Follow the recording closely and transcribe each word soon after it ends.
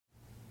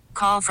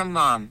call from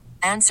mom.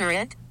 Answer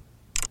it.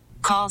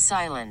 Call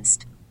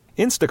silenced.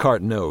 Instacart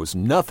knows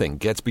nothing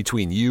gets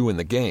between you and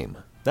the game.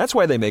 That's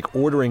why they make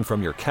ordering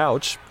from your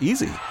couch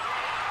easy.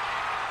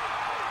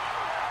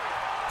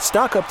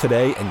 Stock up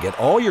today and get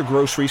all your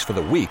groceries for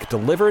the week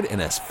delivered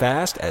in as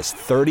fast as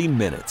 30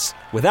 minutes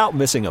without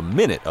missing a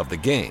minute of the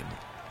game.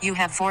 You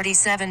have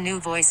 47 new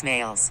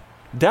voicemails.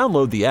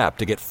 Download the app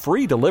to get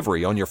free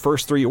delivery on your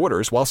first 3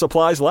 orders while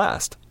supplies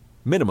last.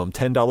 Minimum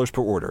 $10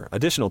 per order.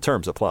 Additional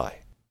terms apply.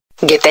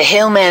 Get the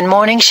Hillman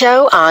Morning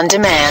Show on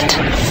demand.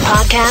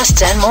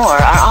 Podcasts and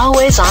more are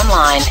always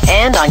online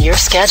and on your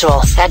schedule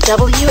at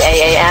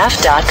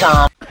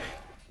WAAF.com.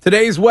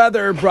 Today's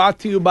weather brought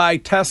to you by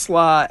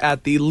Tesla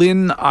at the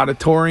Lynn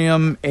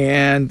Auditorium,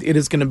 and it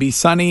is going to be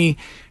sunny,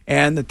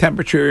 and the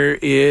temperature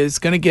is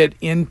going to get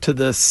into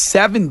the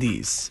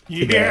 70s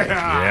today.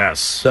 Yeah. Yes.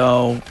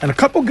 So, and a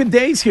couple good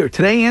days here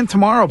today and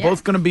tomorrow. Yeah.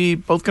 Both going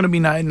to be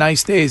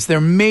nice days.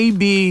 There may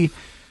be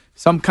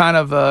some kind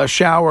of a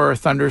shower or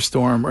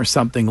thunderstorm or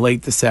something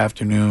late this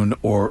afternoon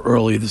or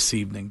early this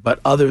evening, but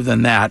other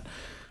than that,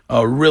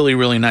 a really,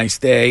 really nice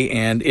day,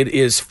 and it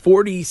is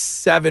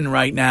 47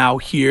 right now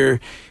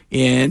here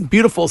in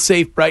beautiful,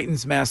 safe Brighton,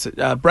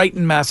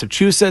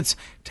 Massachusetts.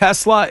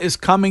 Tesla is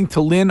coming to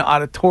Lynn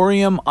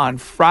Auditorium on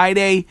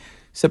Friday,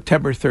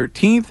 September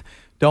 13th.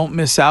 Don't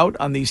miss out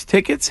on these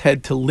tickets.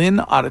 Head to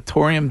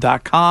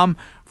lynnauditorium.com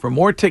for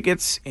more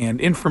tickets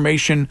and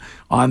information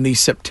on the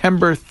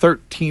September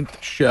 13th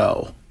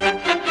show.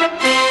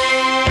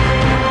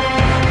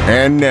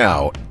 And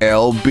now,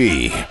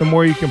 LB. The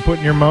more you can put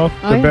in your mouth,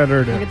 the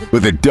better it is.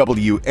 With a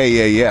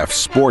WAAF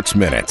Sports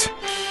Minute.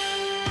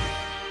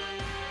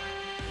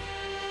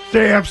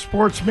 WAAF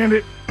Sports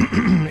Minute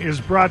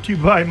is brought to you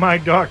by my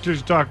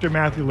doctors, Dr.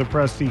 Matthew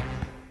Lepresti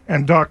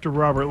and Dr.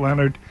 Robert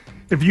Leonard.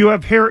 If you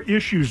have hair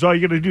issues, all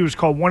you got to do is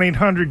call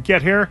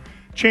 1-800-GET-HAIR.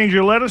 Change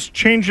your lettuce,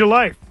 change your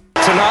life.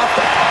 It's enough.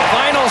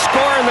 Final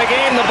score in the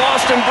game. The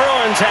Boston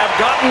Bruins have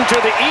gotten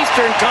to the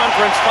Eastern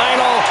Conference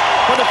Final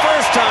for the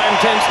first time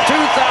since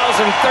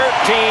 2013.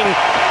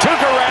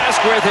 Tuukka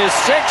Rask with his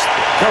 6th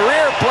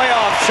career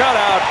playoff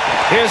shutout,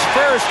 his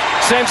first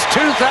since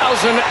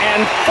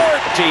 2014.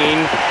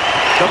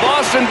 The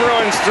Boston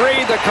Bruins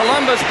 3, the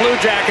Columbus Blue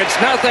Jackets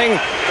nothing,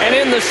 and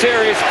in the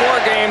series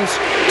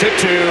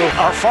 4-2.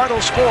 Our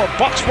final score: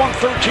 Bucks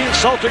 113,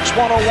 Celtics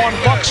 101.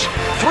 Bucks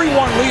 3-1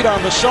 lead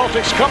on the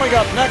Celtics. Coming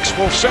up next,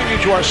 we'll send you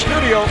to our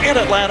studio in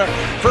Atlanta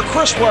for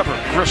Chris Webber,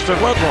 Kristen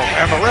Ledlow,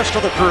 and the rest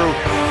of the crew.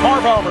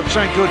 Marv Albert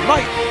saying good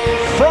night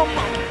from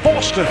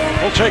Boston.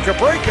 We'll take a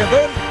break, and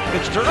then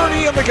it's to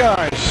Ernie and the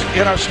guys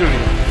in our studio.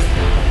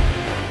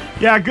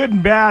 Yeah, good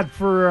and bad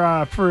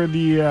for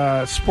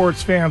the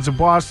sports fans of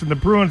Boston. The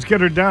Bruins get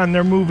her done.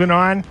 They're moving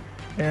on.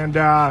 And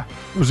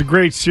it was a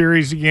great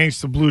series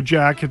against the Blue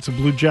Jackets. The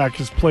Blue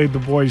Jackets played the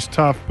boys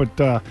tough, but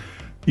the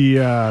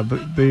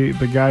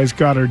guys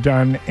got her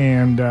done.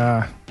 And,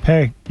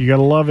 hey, you got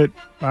to love it.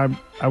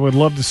 I would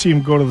love to see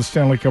them go to the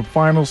Stanley Cup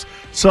Finals.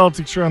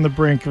 Celtics are on the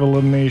brink of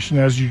elimination,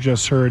 as you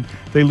just heard.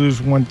 They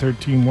lose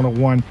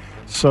 113-101.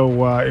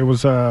 So it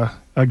was a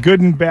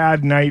good and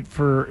bad night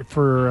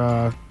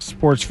for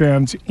sports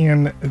fans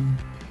in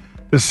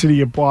the city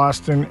of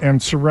Boston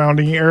and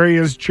surrounding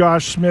areas.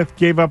 Josh Smith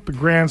gave up a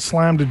grand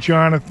slam to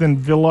Jonathan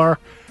Villar,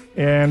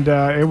 and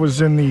it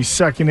was in the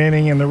second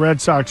inning, and the Red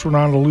Sox went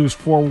on to lose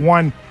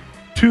 4-1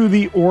 to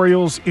the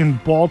Orioles in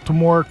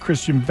Baltimore.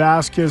 Christian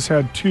Vasquez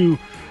had 2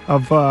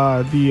 of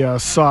the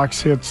Sox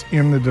hits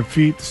in the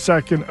defeat. The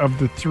second of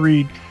the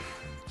 3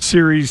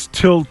 series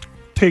tilt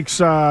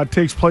takes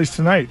place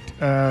tonight.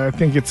 I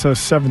think it's a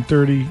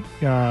 7:30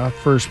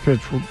 first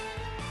pitch.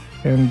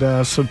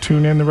 And so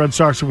tune in. The Red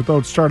Sox are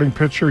without starting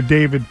pitcher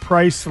David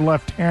Price. The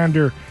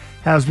left-hander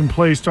has been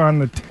placed on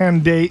the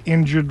 10-day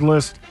injured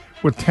list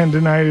with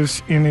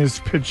tendonitis in his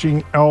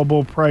pitching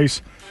elbow.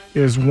 Price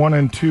is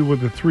 1-2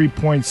 with a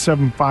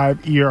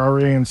 3.75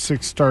 ERA and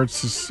 6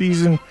 starts this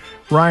season.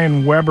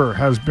 Ryan Weber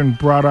has been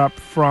brought up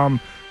from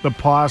the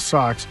Paw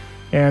Sox.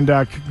 And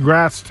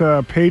congrats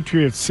to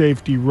Patriots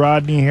safety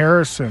Rodney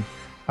Harrison.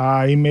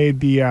 He made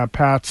the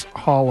Pats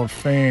Hall of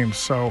Fame,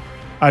 so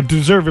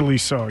deservedly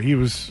so. He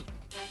was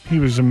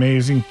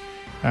amazing,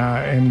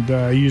 and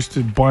he used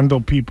to bundle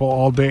people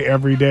all day,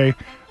 every day.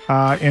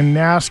 In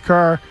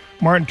NASCAR,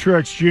 Martin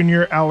Truex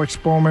Jr., Alex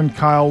Bowman,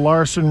 Kyle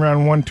Larson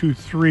ran 1, 2,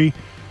 3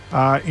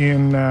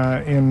 in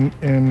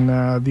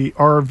the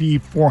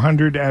RV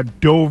 400 at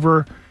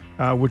Dover,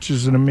 which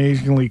is an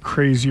amazingly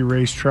crazy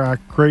racetrack.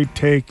 Great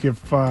take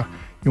if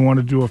you want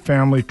to do a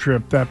family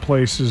trip. That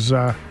place is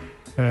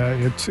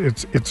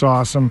it's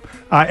awesome.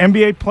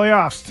 NBA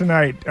playoffs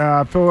tonight.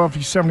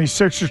 Philadelphia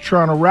 76ers,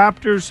 Toronto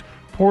Raptors,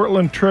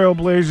 Portland Trail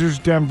Blazers,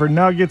 Denver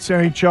Nuggets.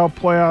 NHL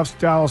playoffs,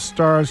 Dallas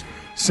Stars,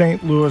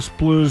 St. Louis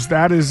Blues.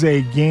 That is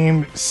a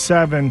Game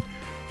 7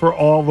 for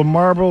all the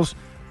marbles.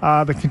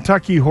 The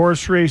Kentucky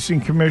Horse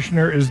Racing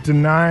Commissioner is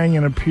denying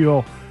an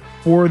appeal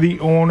for the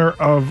owner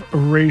of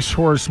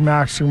Racehorse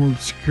Maximum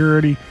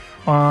Security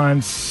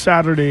on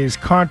Saturday's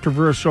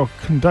controversial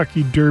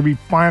Kentucky Derby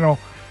final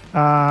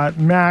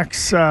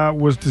Max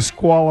was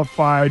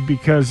disqualified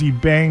because he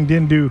banged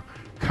into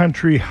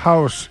Country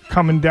House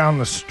coming down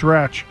the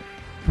stretch.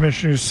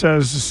 Commissioner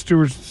says the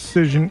steward's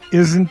decision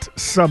isn't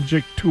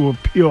subject to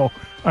appeal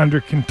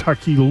under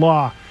Kentucky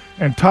law.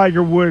 And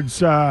Tiger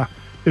Woods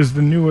is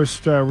the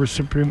newest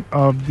recipient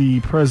of the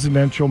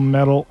Presidential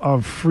Medal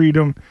of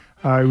Freedom.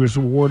 He was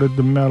awarded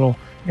the medal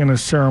in a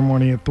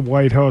ceremony at the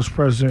White House.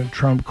 President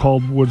Trump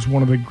called Woods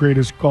one of the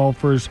greatest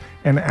golfers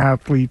and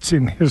athletes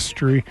in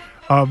history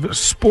of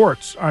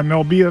sports. I'm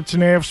LB. That's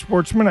an AF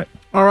Sports Minute.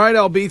 All right,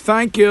 LB,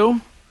 thank you.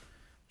 Did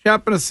you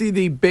happen to see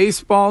the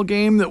baseball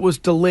game that was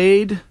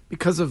delayed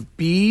because of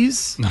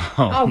bees?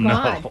 Oh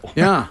God.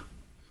 Yeah.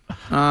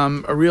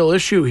 A real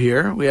issue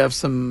here. We have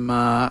some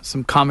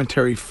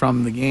commentary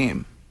from the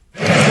game.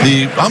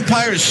 The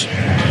umpires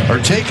are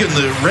taking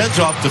the Reds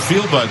off the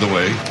field, by the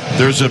way.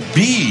 There's a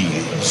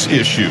bees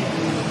issue.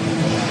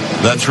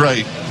 That's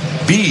right,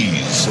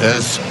 bees,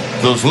 as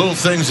those little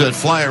things that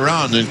fly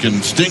around and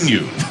can sting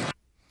you.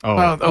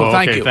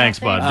 Thank you. Thanks,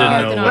 bud.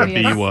 Didn't know what a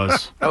bee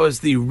was. That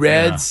was the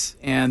Reds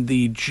and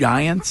the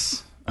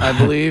Giants, I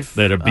believe.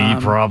 They had a bee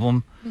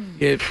problem.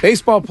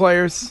 Baseball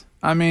players.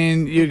 I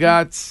mean, you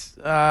got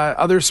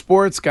other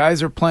sports.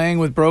 Guys are playing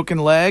with broken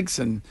legs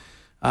and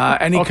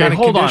any kind of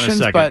hold conditions.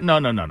 On a second. But No.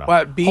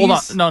 What, bees? Hold on.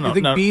 No. You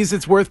think bees?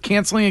 It's worth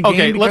canceling a game.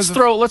 Okay,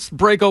 let's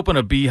break open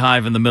a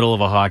beehive in the middle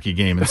of a hockey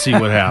game and see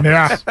what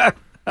happens. Yeah.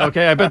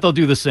 Okay, I bet they'll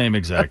do the same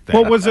exact thing.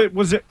 What was it?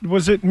 Was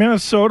it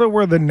Minnesota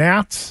where the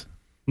gnats?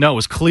 No, it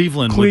was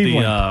Cleveland. With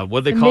the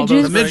what they call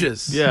midges? those?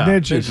 Midges. Yeah,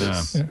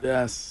 midges. Yeah.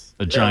 Yes.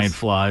 The giant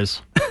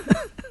flies.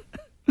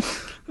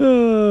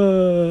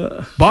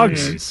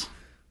 Bugs.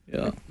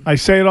 Yeah. I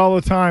say it all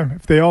the time.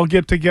 If they all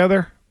get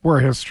together, we're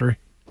history.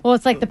 Well,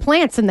 it's like The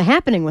Plants in The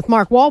Happening with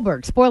Mark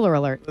Wahlberg. Spoiler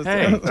alert.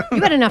 Hey.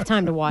 You had enough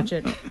time to watch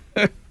it.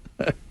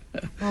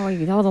 Oh,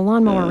 the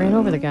lawnmower ran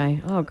over the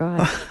guy. Oh,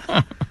 God.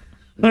 All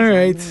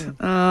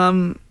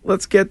right.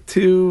 Let's get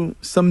to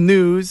some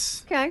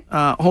news. Okay.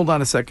 Hold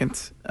on a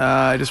second.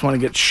 I just want to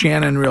get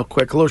Shannon real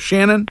quick. Hello,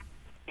 Shannon.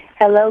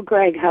 Hello,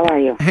 Greg. How are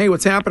you? Hey,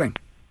 what's happening?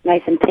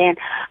 Nice and tan.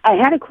 I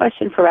had a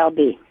question for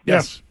LB.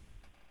 Yes.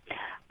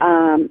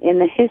 In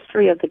the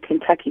history of the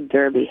Kentucky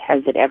Derby,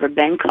 has it ever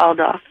been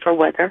called off for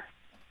weather?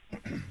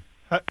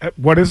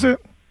 What is it?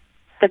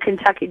 The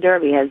Kentucky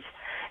Derby has.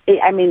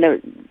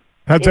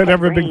 Has that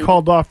ever been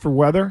called off for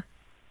weather?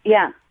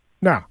 Yeah.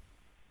 No.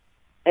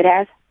 It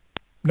has?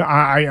 No,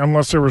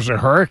 unless there was a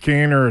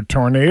hurricane or a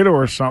tornado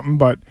or something,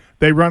 but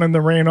they run in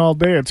the rain all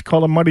day. It's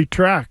called a muddy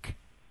track.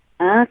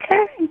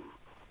 Okay. Do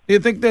you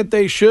think that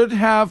they should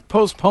have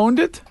postponed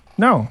it?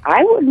 No.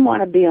 I wouldn't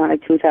want to be on a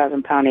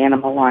 2,000-pound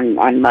animal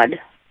on mud.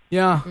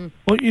 Yeah.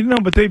 Well,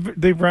 but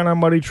they've run on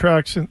muddy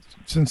tracks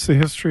since the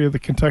history of the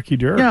Kentucky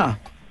Derby. Yeah.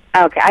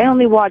 Okay, I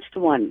only watched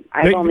one.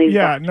 They run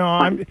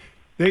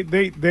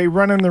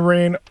in the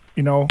rain.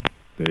 The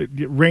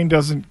rain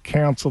doesn't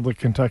cancel the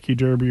Kentucky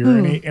Derby or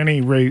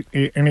any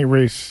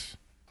race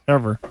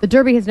ever. The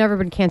Derby has never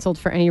been canceled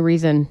for any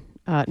reason,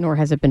 nor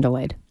has it been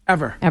delayed.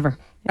 Ever. Nope.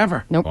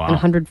 Wow. And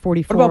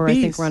 144, What about I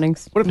bees? think,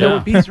 runnings. What if there were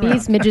bees around?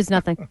 Bees, midges,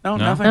 nothing. No,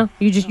 nothing. No,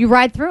 you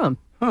ride through them.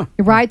 Huh.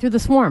 You ride through the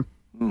swarm.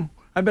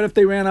 I bet if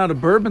they ran out of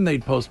bourbon,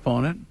 they'd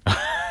postpone it.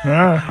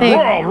 What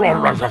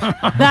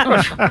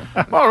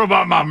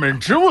about my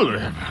mint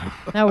julep?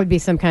 That would be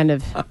some kind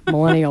of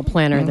millennial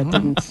planner that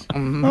didn't.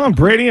 Oh,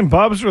 Brady and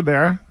Bubs were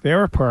there. They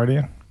were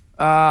partying.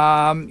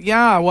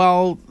 Yeah,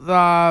 well,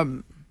 a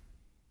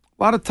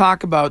lot of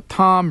talk about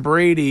Tom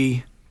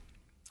Brady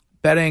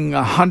betting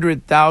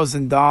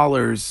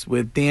 $100,000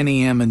 with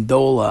Danny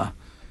Amendola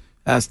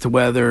as to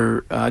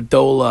whether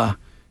Dola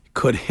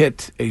could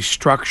hit a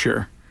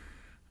structure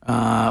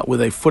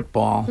with a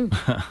football.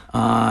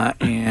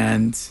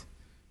 And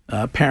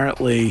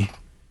apparently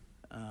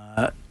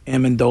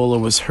Amendola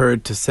was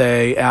heard to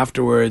say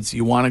afterwards,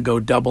 you want to go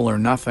double or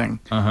nothing.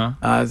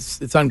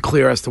 It's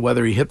unclear as to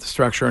whether he hit the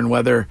structure and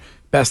whether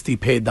Bestie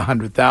paid the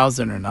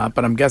 $100,000 or not,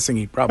 but I'm guessing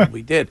he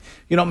probably did.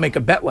 You don't make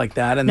a bet like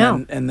that and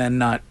then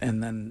not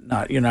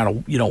you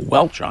don't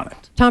welch on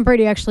it. Tom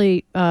Brady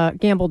actually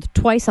gambled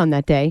twice on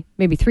that day,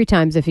 maybe 3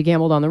 times if he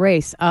gambled on the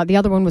race. The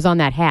other one was on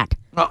that hat.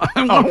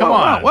 Come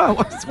on. The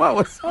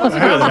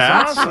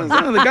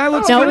guy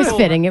looks. No, it was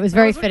fitting. It was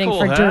very fitting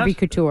cool for hat. Derby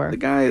Couture.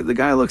 The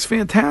guy looks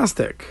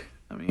fantastic.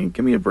 I mean,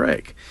 give me a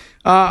break.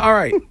 All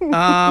right.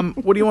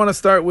 What do you want to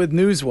start with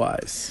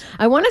news-wise?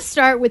 I want to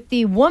start with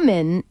the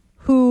woman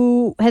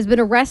who has been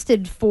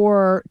arrested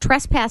for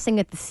trespassing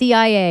at the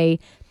CIA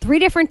 3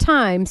 different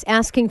times,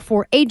 asking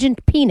for Agent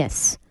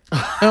Penis.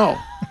 No.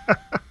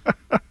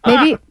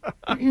 Maybe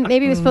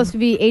it was supposed to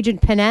be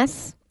Agent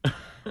Penis.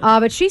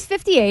 But she's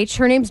 58.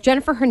 Her name's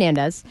Jennifer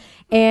Hernandez.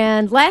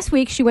 And last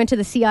week, she went to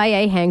the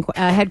CIA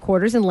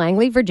headquarters in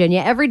Langley,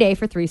 Virginia, every day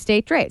for 3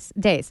 straight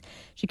days.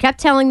 She kept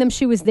telling them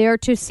she was there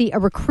to see a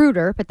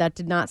recruiter, but that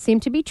did not seem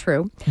to be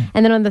true.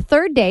 And then on the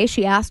 3rd day,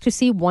 she asked to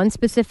see one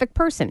specific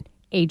person,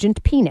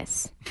 Agent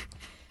Penis.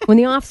 When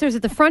the officers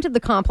at the front of the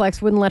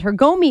complex wouldn't let her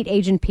go meet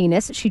Agent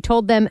Penis, she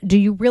told them, "Do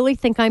you really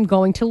think I'm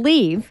going to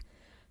leave?"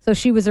 So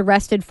she was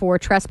arrested for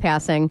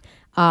trespassing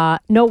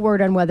No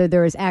word on whether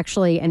there is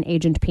actually an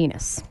agent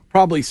penis.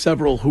 Probably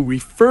several who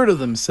refer to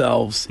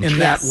themselves in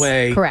that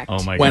way. Correct.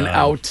 Oh my when God.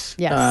 out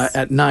Yes.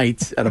 at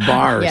night at a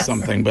bar or Yes.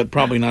 something, but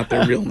probably not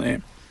their real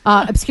name.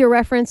 Obscure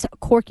reference,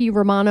 Corky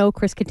Romano,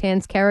 Chris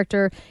Kattan's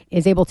character,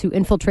 is able to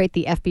infiltrate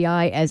the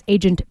FBI as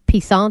Agent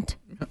Pissant.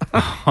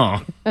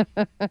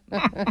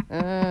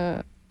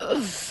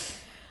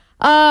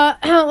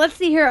 Let's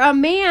see here. A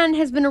man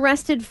has been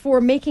arrested for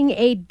making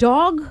a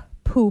dog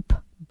poop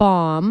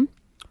bomb.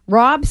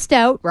 Rob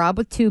Stout, Rob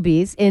with two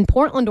B's, in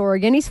Portland,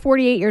 Oregon. He's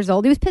 48 years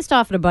old. He was pissed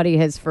off at a buddy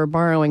of his for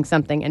borrowing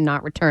something and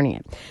not returning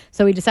it.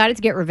 So he decided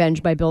to get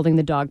revenge by building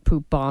the dog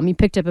poop bomb. He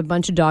picked up a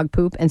bunch of dog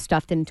poop and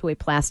stuffed it into a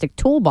plastic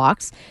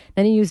toolbox.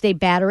 Then he used a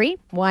battery,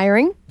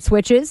 wiring,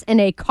 switches,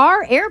 and a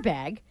car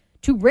airbag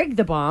to rig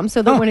the bomb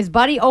so that when his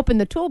buddy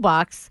opened the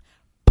toolbox,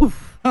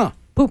 poof,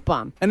 poop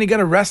bomb. And he got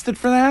arrested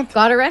for that?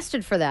 Got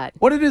arrested for that.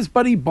 What did his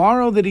buddy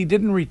borrow that he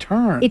didn't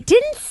return? It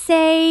didn't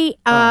say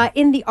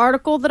in the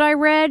article that I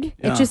read.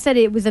 Yeah. It just said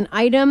it was an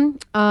item.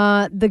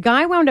 The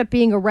guy wound up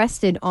being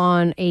arrested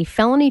on a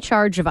felony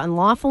charge of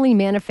unlawfully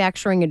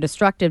manufacturing a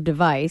destructive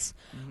device.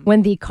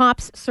 When the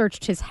cops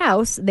searched his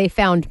house, they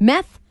found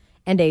meth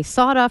and a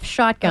sawed-off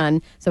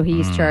shotgun. So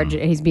he's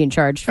being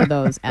charged for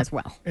those as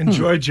well.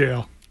 Enjoy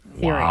jail.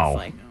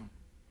 Seriously.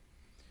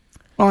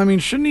 Well, I mean,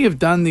 shouldn't he have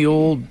done the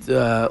old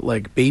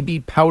like baby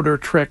powder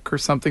trick or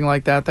something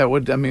like that? That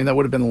would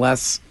have been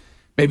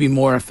maybe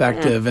more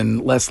effective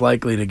and less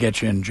likely to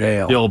get you in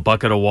jail. The old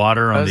bucket of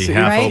water on the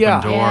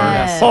half-open door.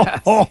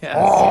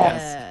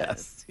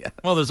 Yes.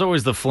 Well, there's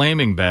always the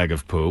flaming bag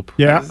of poop.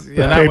 Yeah. And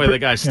that way the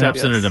guy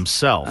steps in it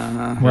himself.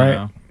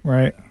 Right.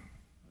 Right.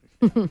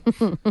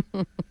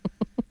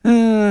 All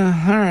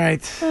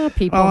right.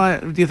 People.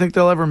 Well, do you think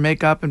they'll ever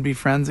make up and be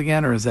friends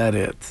again, or is that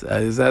it?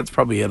 That's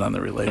probably it on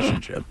the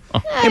relationship.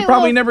 He'll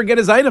probably never get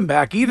his item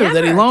back either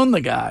that he loaned the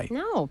guy.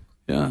 No.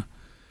 Yeah.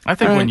 I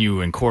think when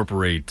you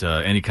incorporate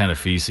any kind of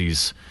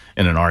feces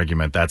in an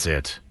argument, that's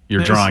it.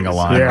 You're drawing a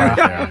line right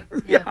there.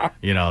 Yeah.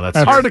 You know, that's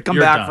It's hard to come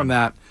you're back done. from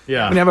that.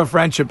 Yeah. When you have a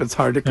friendship, it's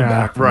hard to come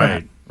back from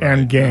Right.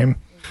 End game.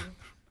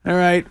 that. All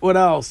right. What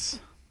else?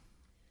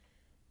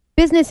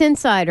 Business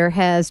Insider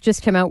has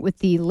just come out with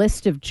the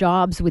list of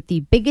jobs with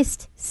the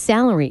biggest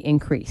salary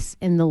increase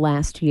in the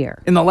last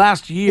year. In the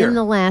last year? In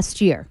the last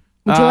year.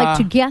 Would you like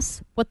to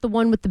guess what the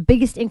one with the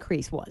biggest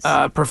increase was?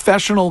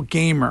 Professional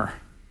gamer.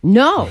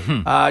 No.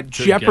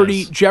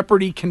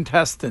 Jeopardy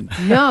contestant.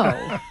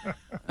 No.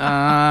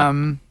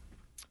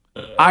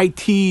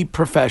 IT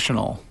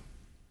professional.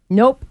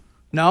 Nope.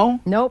 No?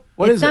 Nope.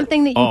 What it's is it?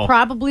 something that you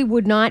probably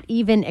would not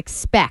even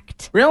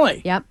expect.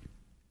 Really? Yep.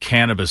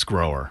 Cannabis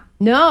grower.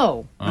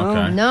 No.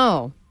 Okay.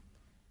 No.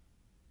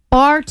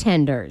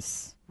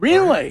 Bartenders.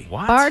 Really?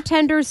 What?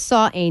 Bartenders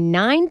saw a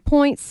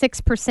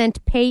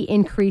 9.6% pay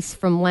increase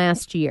from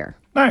last year.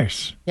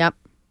 Nice. Yep.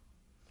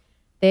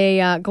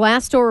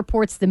 Glassdoor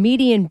reports the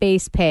median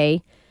base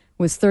pay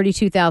was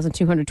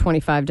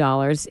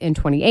 $32,225 in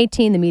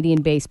 2018. The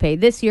median base pay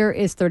this year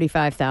is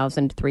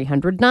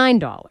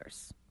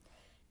 $35,309.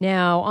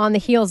 Now, on the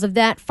heels of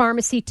that,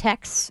 pharmacy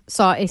techs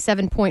saw a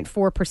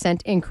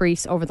 7.4%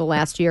 increase over the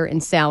last year in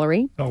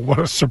salary. Oh, what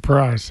a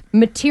surprise.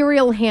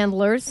 Material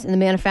handlers in the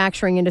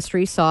manufacturing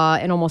industry saw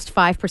an almost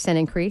 5%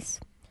 increase.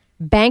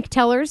 Bank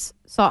tellers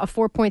saw a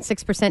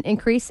 4.6%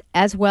 increase,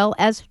 as well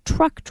as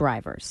truck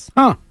drivers.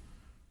 Huh.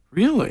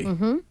 Really?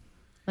 Mm-hmm.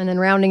 And then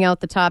rounding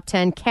out the top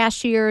 10,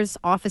 cashiers,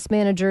 office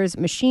managers,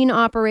 machine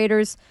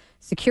operators,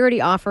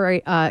 security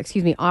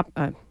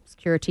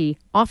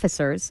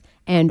officers,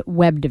 and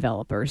web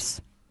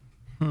developers.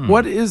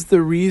 What is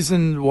the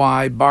reason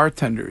why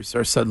bartenders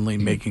are suddenly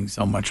making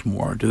so much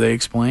more? Do they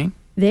explain?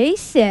 They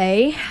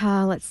say,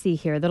 let's see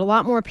here, that a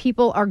lot more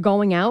people are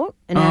going out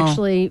and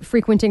actually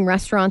frequenting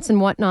restaurants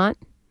and whatnot.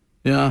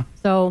 Yeah.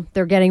 So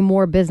they're getting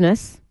more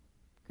business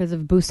because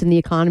of boosting the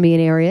economy in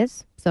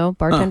areas. So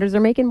bartenders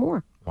are making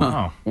more.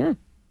 Wow. Yeah.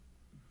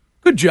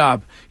 Good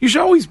job. You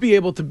should always be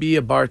able to be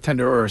a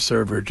bartender or a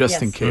server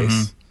just in case.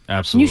 Mm-hmm.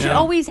 Absolutely. You should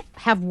always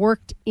have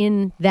worked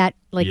in that,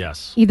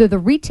 Yes. either the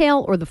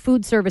retail or the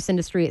food service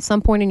industry at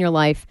some point in your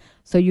life,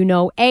 so you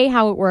know, A,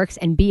 how it works,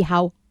 and B,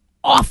 how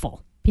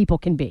awful people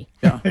can be.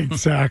 Yeah.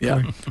 Exactly.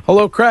 Yeah.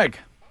 Hello, Craig.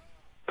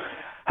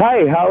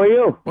 Hi, how are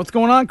you? What's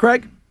going on,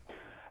 Craig?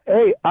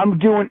 Hey, I'm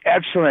doing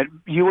excellent.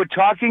 You were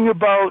talking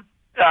about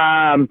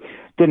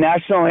the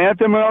national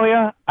anthem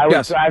earlier. I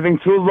was driving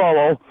through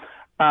Lowell.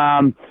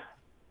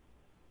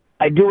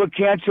 I do a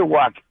cancer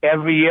walk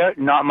every year,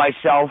 not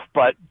myself,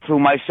 but through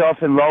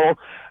myself in Lowell.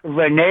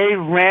 Renee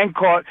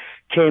Rancourt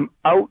came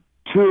out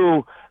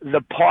to the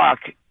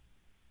park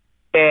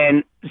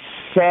and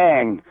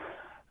sang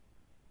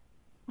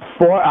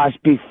for us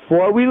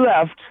before we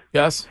left.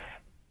 Yes.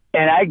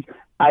 And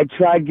I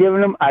tried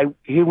giving him,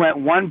 he went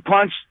 1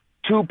 punch,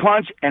 2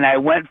 punch, and I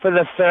went for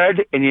the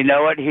third, and you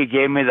know what? He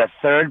gave me the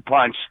third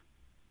punch.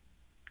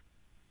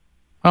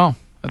 Oh,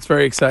 that's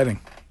very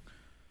exciting.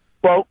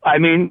 Well, I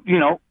mean, you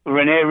know,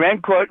 Rene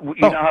Rancourt,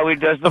 you know how he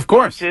does the of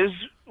course. punches.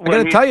 I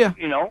got to tell you.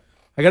 You know.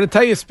 I got to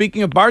tell you,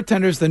 speaking of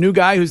bartenders, the new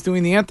guy who's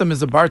doing the anthem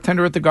is a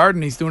bartender at the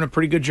Garden. He's doing a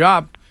pretty good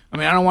job. I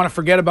mean, I don't want to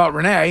forget about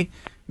Renee.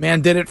 Man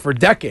did it for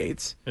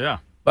decades. Yeah.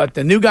 But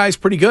the new guy's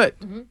pretty good.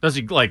 Does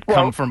he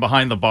come from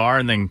behind the bar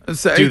and then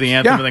do the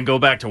anthem and then go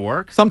back to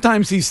work?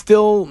 Sometimes he's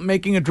still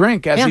making a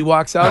drink as he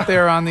walks out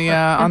there on the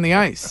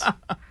ice.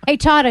 Hey,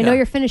 Todd, I know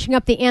you're finishing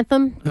up the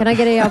anthem. Can I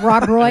get a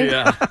Rob Roy?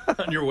 Yeah,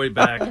 on your way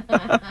back.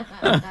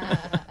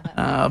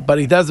 But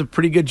he does a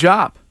pretty good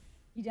job.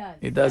 He does.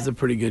 He does a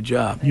pretty good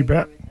job. You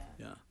bet.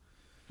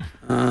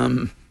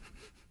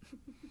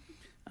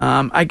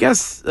 I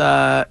guess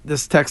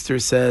this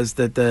texter says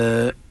that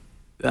the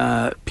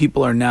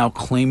people are now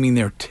claiming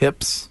their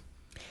tips,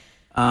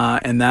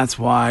 and that's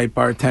why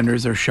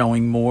bartenders are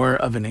showing more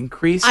of an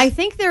increase. I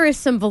think there is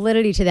some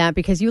validity to that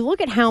because you look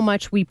at how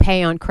much we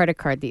pay on credit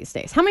card these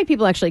days. How many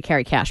people actually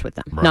carry cash with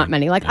them? Right. Not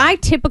many. Like I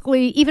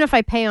typically, even if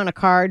I pay on a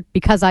card,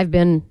 because I've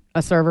been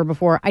a server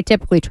before, I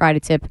typically try to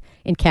tip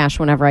in cash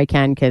whenever I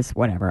can because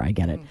whatever, I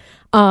get it.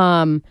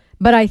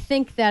 But I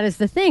think that is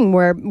the thing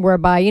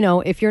whereby,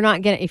 if you're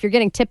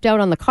getting tipped out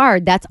on the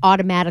card, that's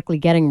automatically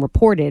getting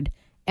reported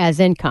as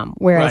income.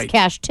 Whereas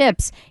cash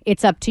tips,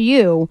 it's up to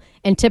you.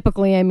 And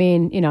typically, I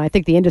mean, I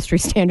think the industry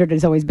standard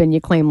has always been you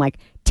claim like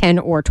 10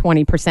 or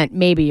 20%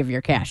 maybe of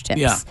your cash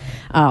tips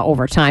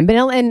over time. But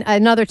and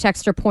another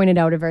texter pointed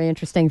out a very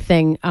interesting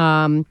thing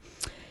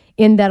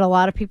in that a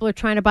lot of people are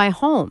trying to buy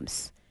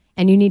homes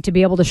and you need to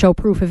be able to show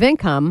proof of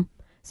income.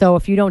 So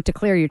if you don't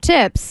declare your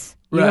tips,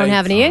 you don't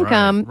have any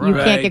income, you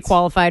can't get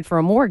qualified for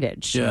a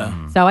mortgage.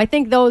 Yeah. So I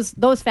think those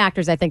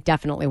factors, I think,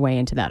 definitely weigh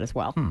into that as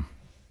well.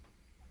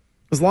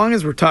 As long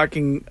as we're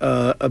talking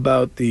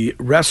about the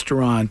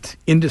restaurant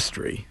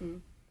industry,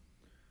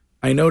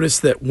 I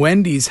noticed that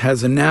Wendy's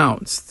has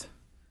announced,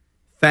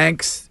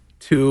 thanks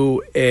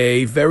to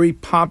a very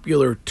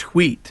popular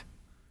tweet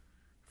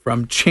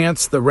from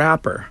Chance the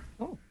Rapper,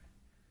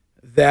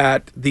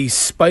 that the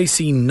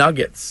spicy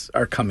nuggets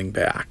are coming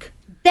back.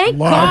 Thank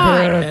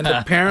God. And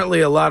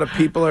apparently a lot of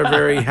people are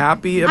very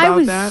happy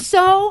about that. I was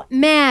so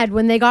mad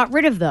when they got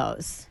rid of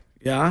those.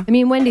 Yeah? I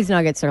mean, Wendy's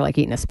nuggets are like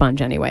eating a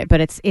sponge anyway, but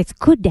it's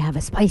good to have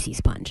a spicy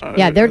sponge.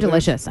 Yeah, they're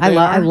delicious.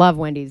 I love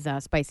Wendy's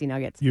spicy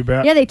nuggets. You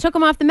bet. Yeah, they took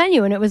them off the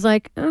menu, and it was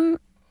like,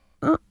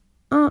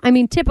 I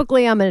mean,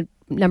 typically I'm a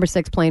number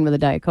 6 plain with a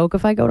Diet Coke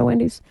if I go to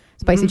Wendy's.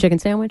 Spicy chicken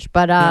sandwich.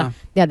 But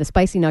the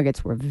spicy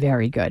nuggets were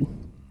very good.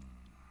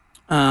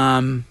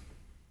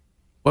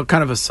 What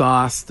kind of a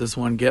sauce does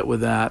one get with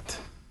that?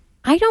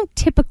 I don't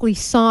typically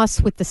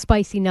sauce with the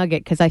spicy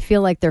nugget because I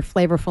feel like they're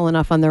flavorful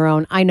enough on their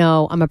own. I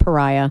know I'm a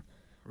pariah.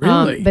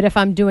 Really? But if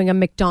I'm doing a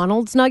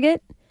McDonald's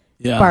nugget,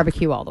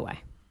 barbecue all the way.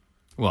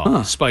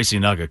 Well, spicy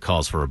nugget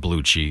calls for a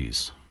blue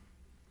cheese.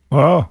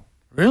 Oh,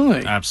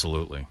 really?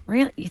 Absolutely.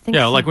 Really? You think?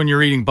 Yeah, so? like when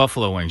you're eating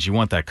buffalo wings, you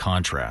want that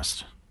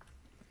contrast.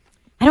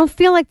 I don't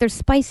feel like they're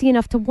spicy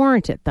enough to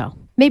warrant it, though.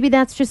 Maybe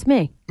that's just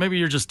me. Maybe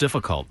you're just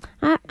difficult.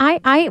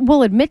 I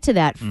will admit to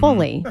that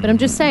fully, but I'm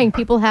just saying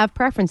people have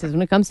preferences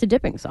when it comes to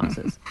dipping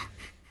sauces,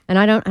 and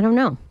I don't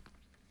know.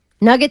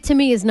 Nugget to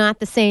me is not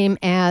the same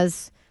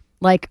as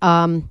like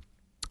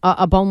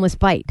a boneless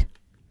bite.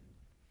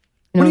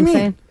 You know what I'm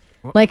saying?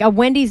 Like a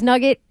Wendy's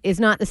nugget is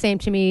not the same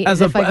to me as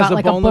if I got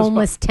like a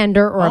boneless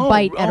tender or a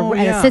bite at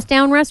a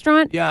sit-down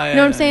restaurant. Yeah, you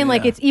know what I'm saying?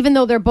 Like it's even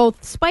though they're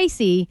both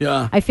spicy,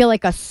 I feel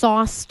like a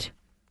sauced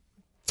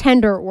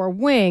tender or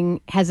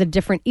wing has a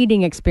different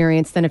eating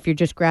experience than if you're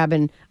just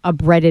grabbing a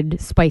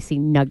breaded spicy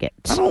nugget.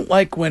 I don't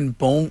like when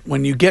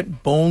you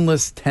get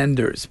boneless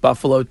tenders,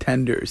 buffalo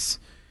tenders,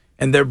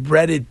 and they're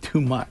breaded too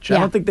much. I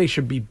don't think they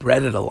should be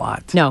breaded a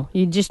lot. No,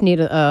 you just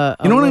need a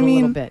you know what I mean?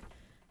 little bit.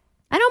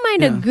 I don't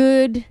mind a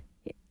good.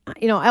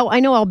 I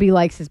know LB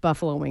likes his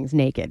buffalo wings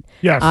naked.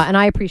 Yes. And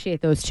I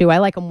appreciate those too. I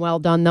like them well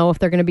done, though, if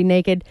they're going to be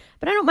naked.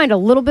 But I don't mind a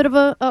little bit of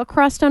a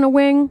crust on a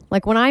wing.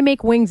 Like when I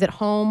make wings at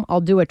home, I'll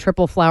do a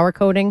triple flour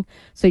coating.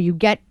 So you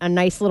get a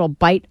nice little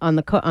bite on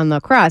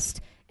the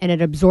crust, and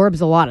it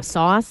absorbs a lot of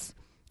sauce.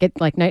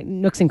 Get like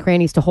nooks and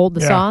crannies to hold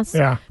the sauce.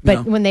 Yeah.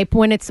 But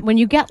when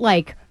you get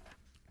like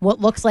what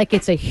looks like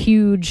it's a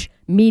huge,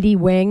 meaty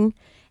wing,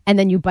 and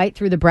then you bite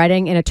through the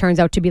breading, and it turns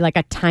out to be like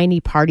a tiny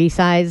party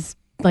size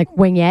like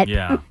wingette.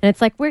 Yeah. And it's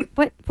like, what?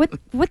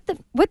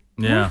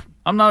 Yeah.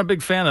 I'm not a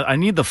big fan of I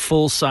need the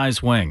full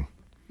size wing.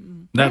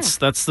 That's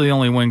the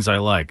only wings I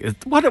like.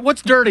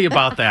 What's dirty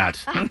about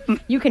that?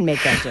 You can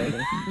make that dirty.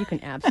 You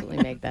can absolutely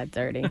make that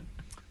dirty.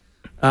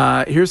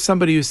 Here's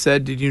somebody who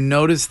said, did you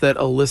notice that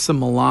Alyssa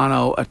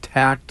Milano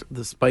attacked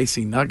the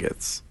spicy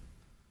nuggets?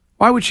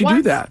 Why would she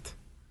do that?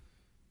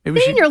 Maybe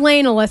Stay in your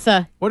lane,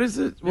 Alyssa. What is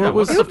it?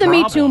 Move the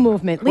Me Too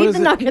movement. Leave the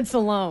nuggets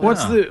alone.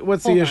 What's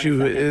the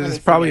issue? It's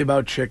probably it.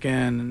 about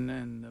chicken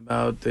and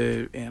about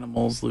the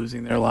animals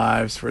losing their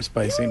lives for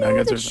spicy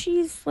nuggets.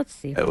 Let's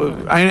see.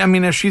 I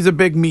mean, if she's a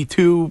big Me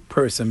Too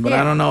person, but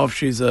I don't know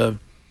if is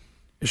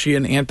she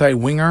an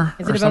anti-winger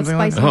Is or it about something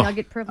like spicy that?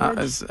 nugget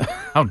privilege?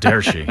 How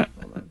dare she?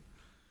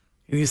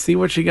 Can you see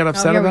what she got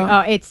upset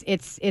about?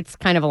 It's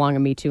kind of along a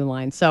Me Too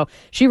line. So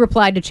she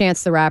replied to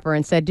Chance the Rapper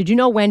and said, "Did you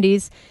know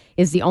Wendy's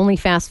is the only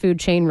fast food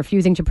chain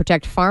refusing to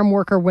protect farm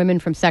worker women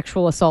from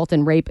sexual assault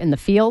and rape in the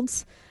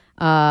fields.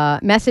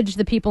 Message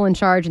the people in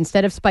charge,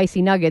 instead of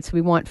spicy nuggets,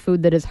 we want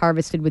food that is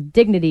harvested with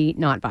dignity,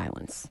 not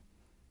violence.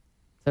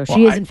 So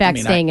she is, in fact,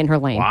 staying in her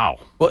lane. Wow.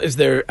 Well, is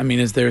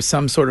there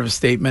some sort of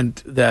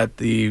statement that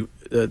the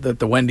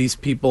Wendy's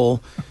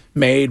people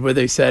made where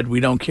they said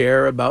we don't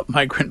care about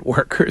migrant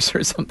workers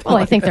or something? Well,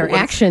 I think their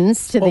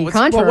actions to the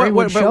contrary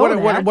would show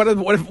that.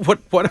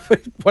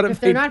 What if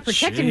they're not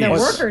protecting their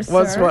workers,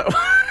 sir?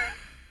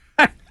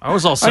 I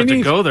was all set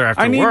to go there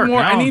after work.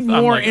 I need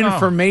more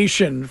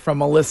information from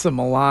Alyssa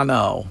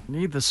Milano.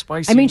 Need the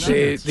spicy. I mean,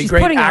 the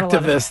great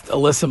activist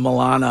Alyssa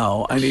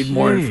Milano. I need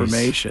more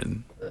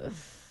information.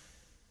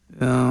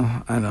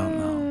 No, I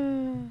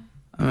don't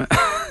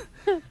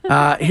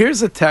know.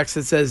 Here's a text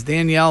that says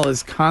Danielle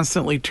is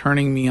constantly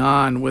turning me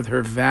on with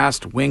her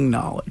vast wing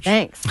knowledge.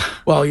 Thanks.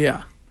 Well,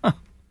 yeah.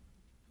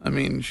 I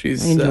mean,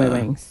 she's. I enjoy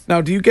wings. Now,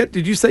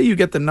 did you say you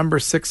get the number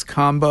 6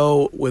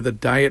 combo with a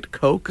Diet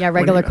Coke? Yeah,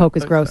 regular Coke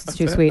is gross. It's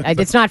too sweet.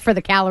 It's not for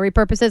the calorie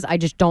purposes. I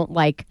just don't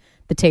like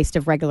the taste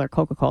of regular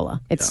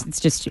Coca-Cola. It's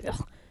just.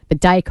 Ugh. But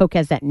Diet Coke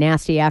has that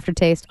nasty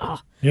aftertaste. Oh.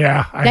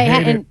 Yeah, I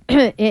hate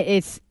it.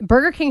 It's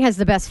Burger King has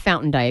the best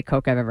fountain Diet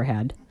Coke I've ever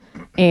had.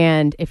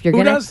 And if you're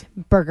gonna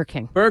Burger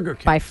King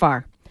by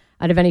far,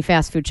 out of any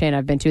fast food chain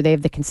I've been to, they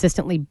have the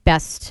consistently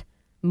best,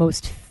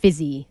 most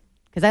fizzy.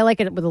 Because I like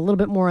it with a little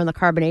bit more on the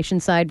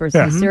carbonation side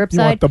versus the syrup you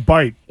side. Want the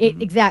bite.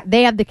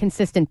 They have the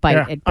consistent bite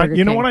at Burger King.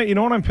 You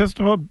know what I'm pissed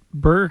about?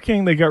 Burger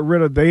King. They got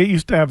rid of. They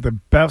used to have the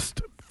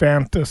best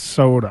Fanta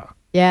soda.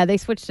 Yeah, they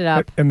switched it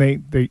up. And they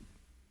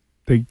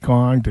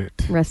gonged it.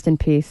 Rest in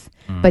peace.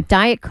 But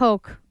Diet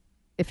Coke,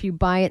 if you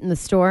buy it in the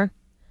store,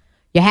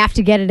 you have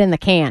to get it in the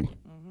can.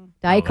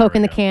 Diet Coke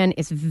in the can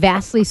is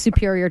vastly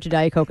superior to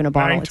Diet Coke in a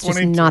bottle. It's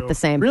just not the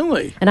same.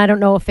 Really? And I don't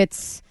know if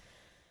it's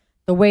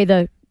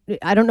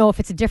I don't know if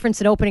it's a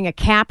difference in opening a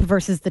cap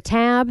versus the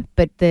tab,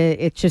 but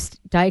it's just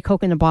Diet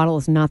Coke in a bottle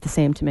is not the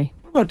same to me.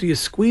 What about, do you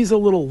squeeze a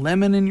little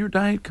lemon in your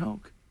Diet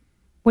Coke?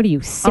 What are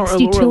you,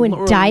 62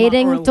 and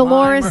dieting,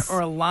 Dolores? Or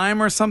a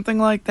lime or something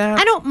like that?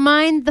 I don't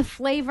mind the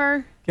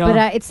flavor,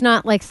 but it's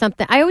not like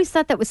something. I always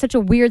thought that was such a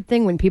weird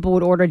thing when people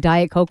would order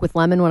Diet Coke with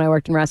lemon when I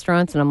worked in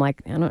restaurants, and I'm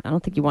like, I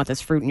don't think you want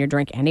this fruit in your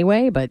drink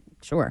anyway, but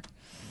sure.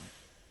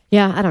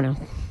 Yeah, I don't know.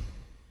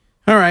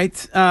 All right.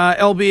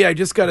 LB, I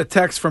just got a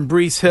text from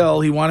Brees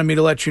Hill. He wanted me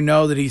to let you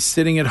know that he's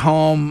sitting at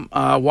home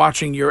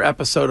watching your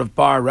episode of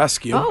Bar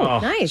Rescue. Oh,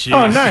 nice.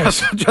 Oh,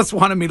 nice. Just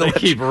wanted me to let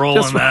keep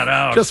rolling that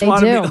out. Just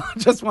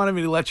wanted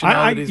me to let you know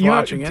that he's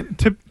watching it.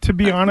 To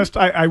be honest,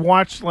 I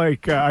watched, I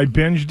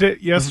binged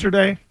it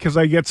yesterday because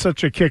I get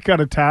such a kick out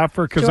of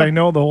Taffer because I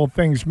know the whole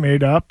thing's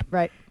made up.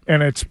 Right.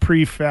 And it's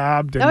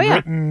prefabbed and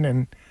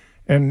written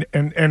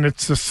and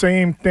it's the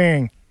same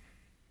thing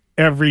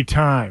every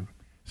time.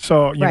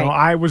 So, you know,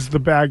 I was the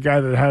bad guy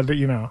that had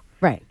to,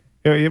 Right.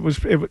 It was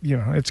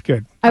it's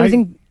good. I was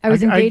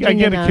engaging I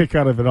get a kick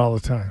out of it all the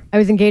time. I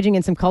was engaging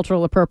in some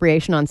cultural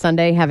appropriation on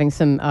Sunday, having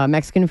some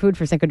Mexican food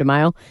for Cinco de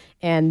Mayo,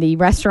 and the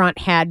restaurant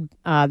had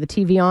the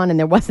TV on, and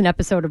there was an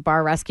episode of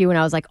Bar Rescue, and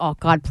I was like, oh,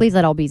 God, please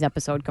let LB's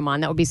episode come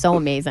on. That would be so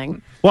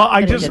amazing. Well,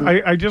 I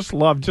just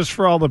love, just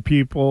for all the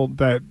people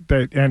that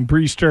and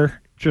Breester,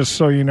 just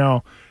so you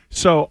know.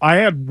 So I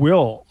had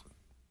Will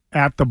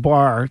at the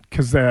bar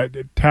because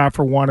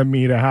Taffer wanted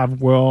me to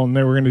have Will, and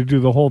they were going to do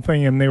the whole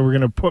thing, and they were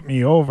going to put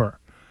me over.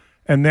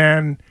 And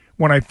then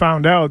when I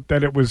found out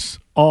that it was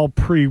all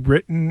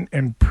pre-written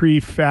and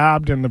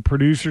pre-fabbed, and the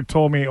producer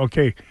told me,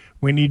 okay,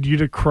 we need you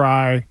to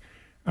cry,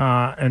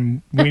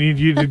 and we need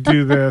you to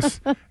do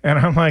this. And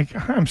I'm like,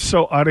 I'm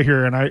so out of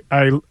here. And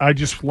I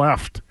just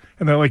left.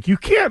 And they're like, you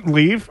can't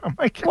leave. I'm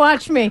like,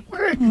 watch me.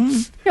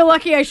 You're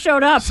lucky I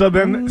showed up. So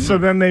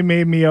then they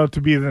made me out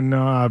to be the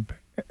knob.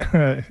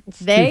 It's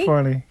too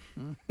funny.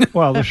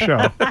 Well, the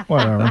show.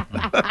 Whatever.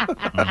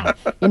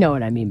 You know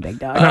what I mean, big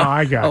dog. No,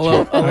 I got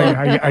you.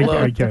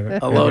 I get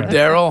it. Hello,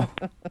 Daryl.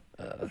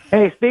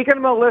 Hey, speaking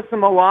of Alyssa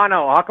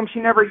Milano, how come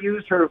she never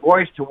used her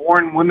voice to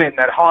warn women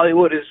that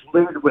Hollywood is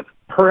littered with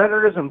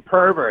predators and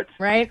perverts?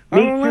 Right?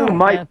 Me too,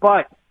 my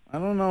butt. I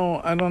don't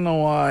know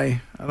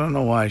why. I don't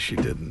know why she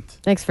didn't.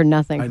 Thanks for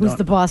nothing. Who's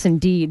the boss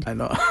indeed? I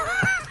know.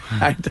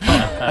 I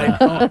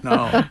don't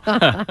know.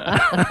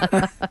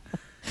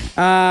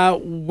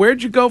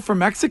 Where'd you go for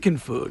Mexican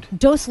food?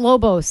 Dos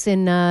Lobos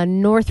in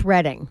North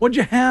Reading. What'd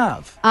you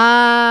have?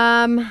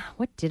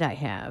 What did I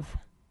have?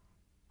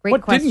 Great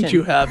question. What didn't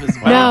you have as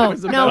well?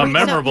 A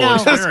memorable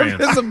experience.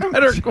 That's a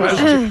better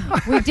question.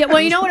 We did.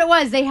 Well, you know what it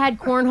was? They had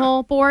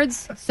cornhole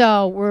boards,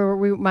 so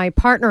my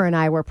partner and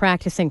I were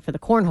practicing for the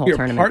cornhole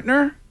tournament. Your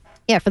partner?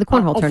 Yeah, for the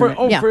cornhole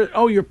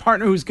tournament. Your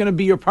partner who's going to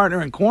be your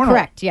partner in cornhole.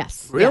 Correct.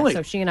 Yes. Really? Yeah,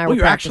 so she and I were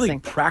you're practicing.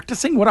 Actually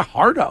practicing? What a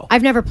hardo!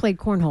 I've never played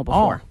cornhole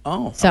before.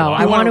 Oh. So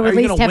I want to at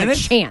least have a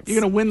chance. You're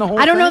going to win the whole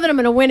I don't know thing? that I'm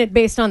going to win it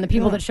based on the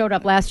people that showed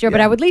up last year,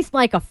 but I would at least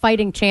like a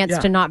fighting chance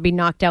to not be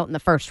knocked out in the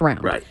first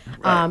round. Right.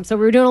 So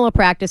we were doing a little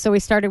practice. So we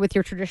started with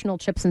your traditional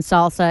chips and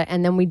salsa,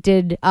 and then we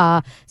did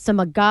some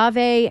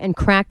agave and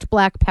cracked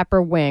black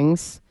pepper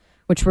wings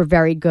which were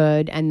very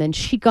good. And then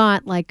she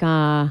got she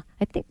got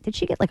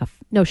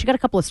a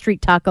couple of street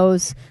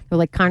tacos. They were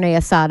like carne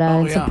asada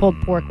and some pulled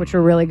pork, which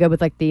were really good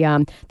with like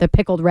the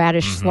pickled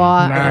radish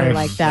slaw. Nice. I really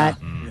like that.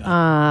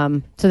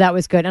 So that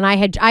was good. And I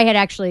had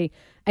actually.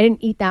 I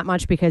didn't eat that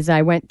much because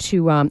I went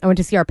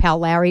to see our pal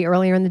Larry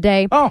earlier in the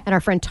day, and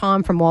our friend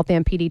Tom from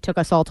Waltham PD took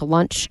us all to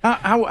lunch.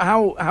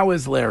 How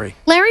is Larry?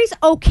 Larry's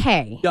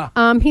okay. Yeah.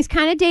 He's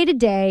kind of day to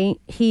day.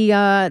 He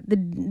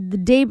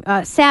the day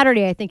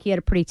Saturday, I think he had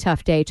a pretty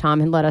tough day. Tom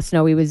had let us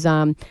know he was.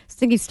 I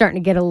think he's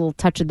starting to get a little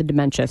touch of the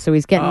dementia, so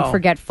he's getting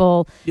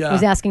forgetful. Yeah. He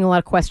was asking a lot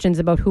of questions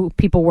about who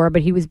people were,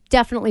 but he was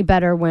definitely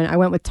better when I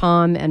went with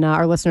Tom and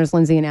our listeners,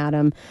 Lindsay and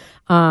Adam.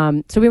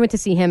 So we went to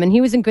see him, and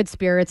he was in good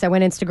spirits. I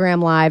went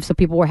Instagram Live, so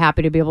people were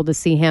happy to be able to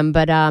see him.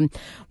 But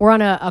we're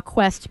on a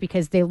quest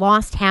because they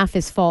lost half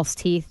his false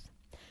teeth.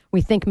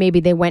 We think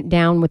maybe they went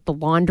down with the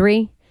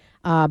laundry,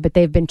 but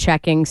they've been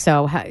checking.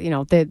 So,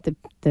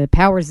 the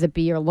powers that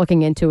be are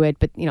looking into it.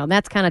 But,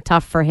 that's kind of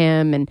tough for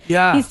him. And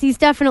he's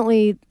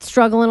definitely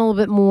struggling a little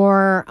bit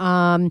more.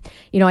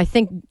 I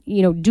think,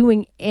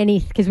 doing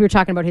because we were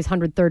talking about his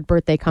 103rd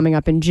birthday coming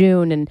up in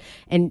June and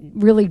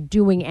really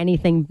doing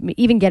anything,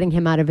 even getting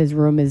him out of his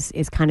room is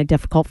kind of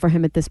difficult for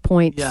him at this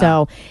point. Yeah.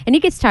 So, and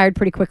he gets tired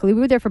pretty quickly. We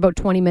were there for about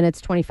 20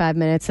 minutes, 25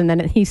 minutes. And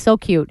then he's so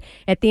cute.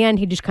 At the end,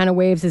 he just kind of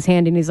waves his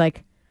hand and he's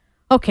like,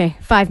 okay,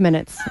 5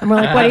 minutes. And we're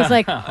like, what? He's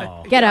like,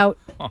 get out.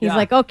 He's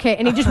like, okay.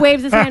 And he just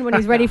waves his hand when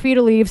he's ready for you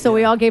to leave. So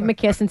we all gave him a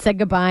kiss and said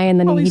goodbye. And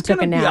then he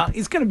took a nap.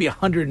 He's going to be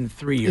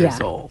 103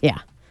 years old. Yeah.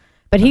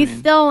 But he is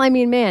still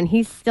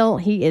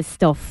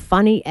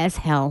funny as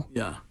hell.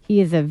 Yeah.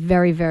 He is a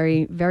very,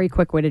 very, very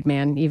quick-witted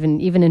man,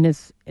 even in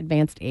his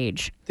advanced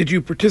age. Did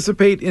you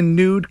participate in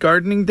Nude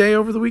Gardening Day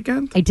over the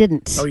weekend? I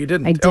didn't. Oh, you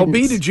didn't? I didn't.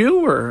 LB, did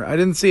you? Or I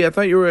didn't see. I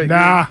thought you were.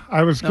 Nah,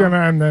 I was going to,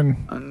 and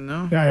then.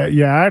 No?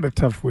 Yeah, I had a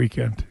tough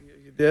weekend.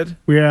 You did?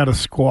 We had a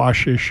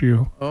squash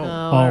issue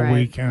all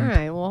weekend. All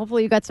right. Well,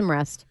 hopefully you got some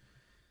rest.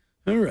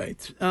 All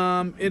right.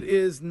 It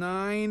is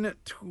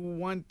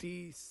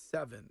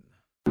 9:27.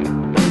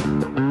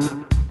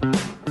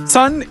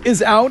 Sun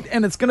is out,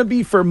 and it's going to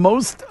be for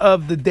most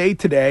of the day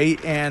today,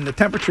 and the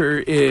temperature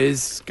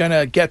is going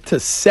to get to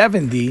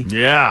 70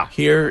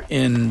 here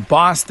in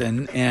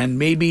Boston and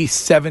maybe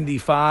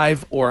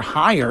 75 or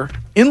higher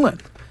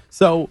inland.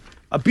 So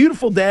a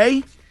beautiful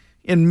day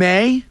in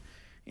May,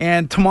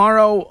 and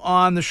tomorrow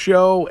on the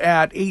show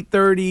at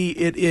 8:30,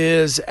 it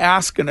is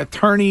Ask an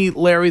Attorney.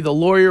 Larry, the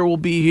lawyer, will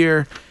be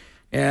here,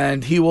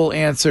 and he will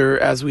answer,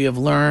 as we have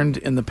learned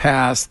in the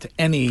past,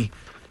 any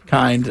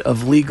kind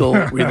of legal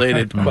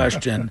related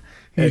question.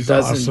 It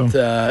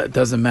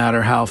doesn't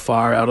matter how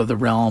far out of the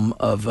realm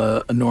of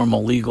a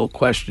normal legal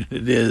question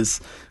it is.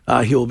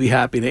 He will be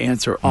happy to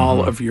answer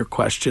all of your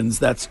questions.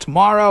 That's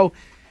tomorrow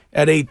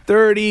at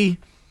 8:30.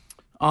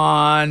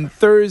 On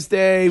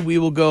Thursday, we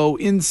will go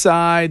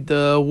inside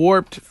the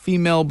warped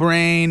female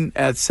brain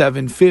at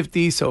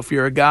 7:50. So if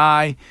you're a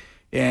guy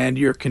and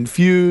you're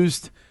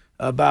confused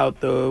about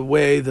the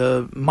way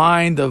the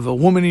mind of a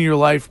woman in your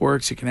life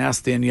works, you can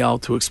ask Danielle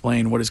to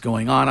explain what is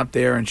going on up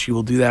there, and she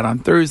will do that on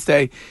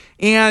Thursday.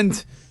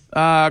 And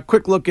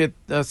quick look at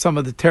some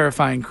of the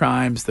terrifying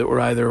crimes that were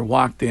either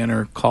walked in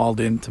or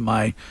called into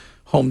my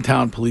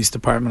hometown police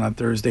department on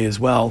Thursday as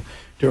well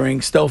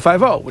during Stowe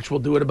 5-0, which we'll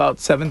do at about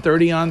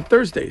 7:30 on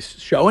Thursday's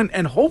show.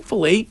 And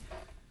hopefully,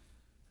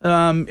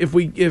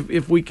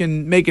 if we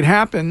can make it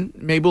happen,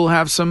 maybe we'll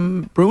have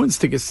some Bruins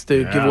tickets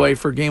to give away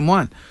for Game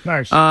 1.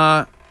 Nice.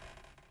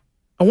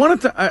 I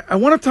want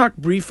to talk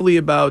briefly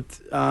about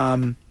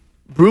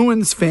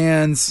Bruins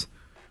fans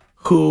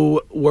who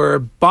were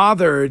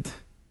bothered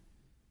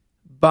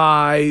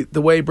by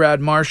the way Brad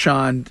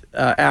Marchand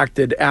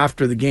acted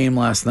after the game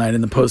last night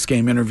in the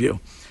post-game interview.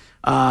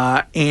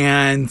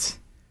 And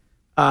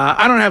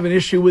I don't have an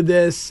issue with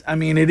this. I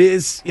mean, it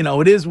is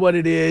what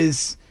it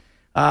is.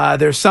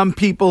 There's some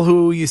people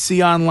who you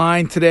see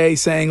online today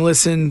saying,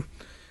 listen,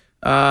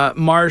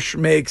 Marsh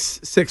makes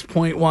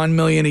 $6.1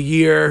 million a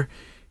year.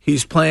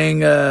 He's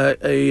playing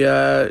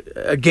a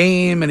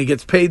game and he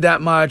gets paid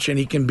that much, and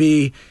he can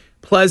be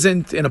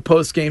pleasant in a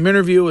post-game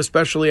interview,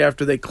 especially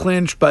after they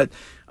clinch. But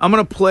I'm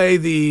going to play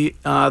the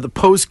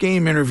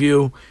post-game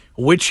interview,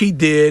 which he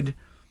did,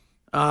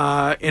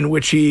 in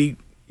which he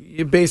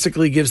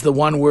basically gives the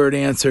one-word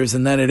answers,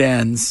 and then it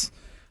ends.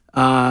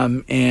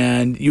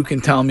 And you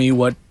can tell me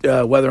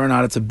whether or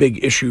not it's a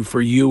big issue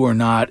for you or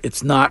not.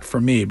 It's not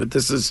for me, but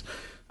this is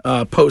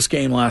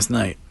post-game last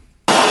night.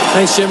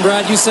 Thanks, Jim.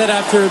 Brad, you said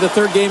after the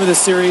third game of the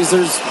series,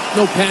 there's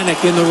no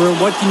panic in the room.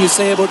 What can you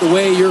say about the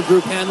way your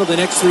group handled the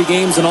next three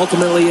games and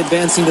ultimately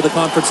advancing to the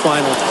conference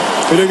final?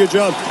 We did a good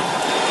job.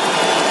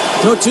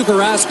 No, Tuukka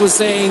Rask was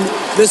saying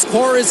this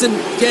core isn't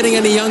getting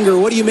any younger.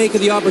 What do you make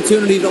of the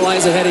opportunity that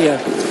lies ahead of you?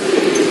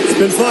 It's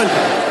been fun.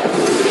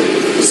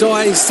 So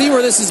I see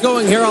where this is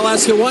going here. I'll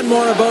ask you one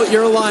more about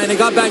your line. It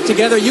got back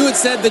together. You had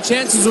said the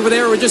chances over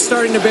there were just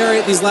starting to bury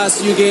it these last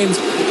few games.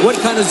 What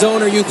kind of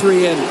zone are you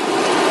three in?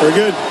 We're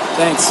good.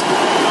 Thanks.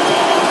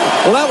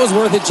 Well, that was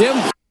worth it, Jim.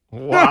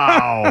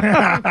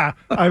 Wow.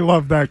 I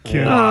love that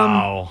kid.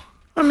 Wow.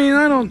 I mean,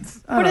 I don't.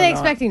 What are they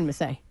expecting him to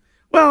say?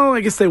 Well,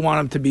 I guess they want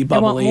him to be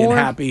bubbly and more?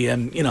 happy,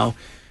 and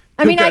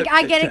I mean,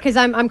 I get it because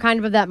I'm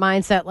kind of that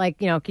mindset. Like,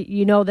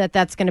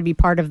 that's going to be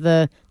part of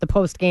the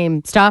post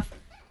game stuff.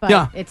 But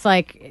Yeah. it's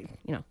like,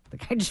 the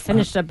guy just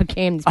finished up a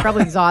game. He's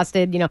probably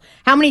exhausted.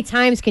 How many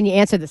times can you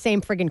answer the same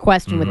friggin'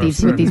 question with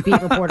these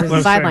beat reporters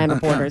and sideline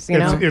reporters?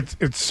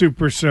 It's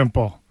super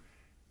simple.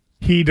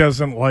 He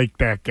doesn't like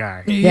that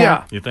guy.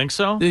 Yeah. You think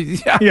so?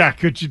 Yeah.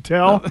 Could you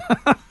tell?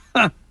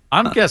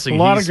 I'm guessing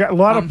a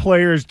lot of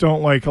players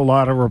don't like a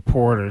lot of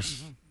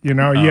reporters. You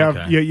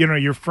have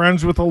you're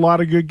friends with a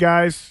lot of good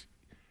guys,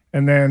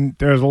 and then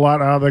there's a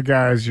lot of other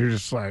guys. You're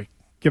just like,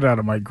 get out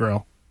of my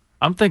grill.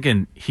 I'm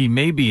thinking he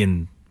may be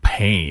in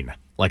pain,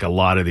 like a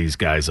lot of these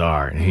guys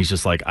are, and he's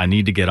just like, I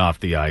need to get off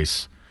the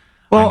ice.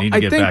 Well, I need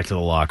to get back to the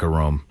locker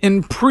room.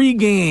 In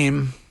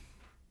pregame,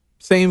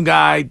 same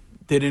guy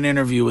did an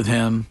interview with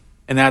him,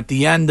 and at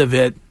the end of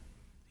it,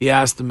 he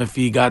asked him if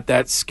he got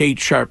that skate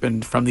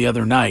sharpened from the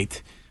other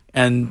night,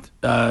 and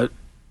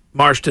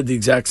Marsh did the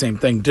exact same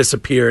thing,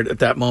 disappeared at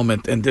that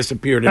moment, and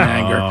disappeared in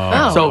anger.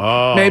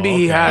 So maybe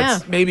he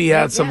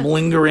had some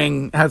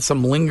lingering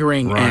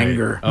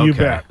anger. Okay. You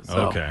bet.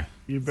 Okay.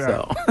 You bet.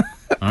 So.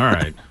 All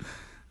right.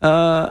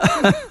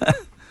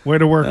 Way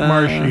to work,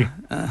 Marshy.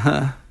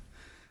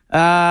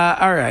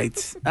 All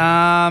right.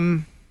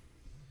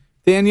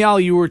 Danielle,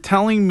 you were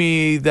telling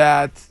me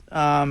that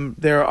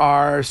there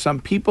are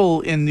some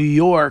people in New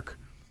York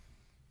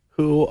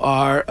who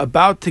are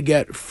about to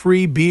get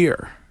free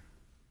beer.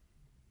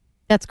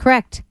 That's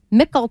correct.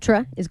 Mick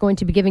Ultra is going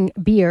to be giving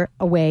beer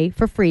away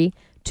for free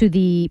to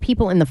the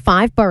people in the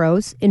 5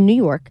 boroughs in New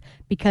York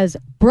because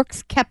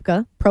Brooks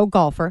Koepka, pro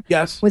golfer,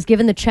 was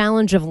given the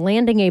challenge of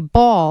landing a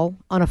ball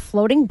on a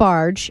floating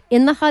barge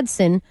in the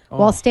Hudson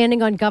while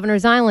standing on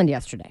Governor's Island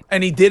yesterday.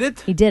 And he did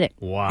it? He did it.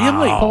 Wow.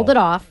 Really? Pulled it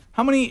off.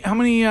 How many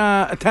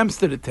attempts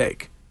did it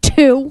take?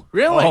 2.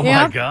 Really? Oh,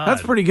 my God.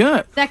 That's pretty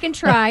good. Second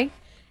try.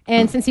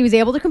 And since he was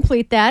able to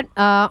complete that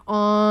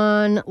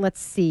on,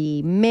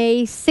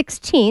 May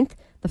 16th,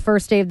 the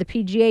first day of the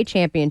PGA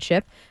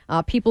Championship,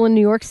 people in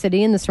New York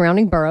City and the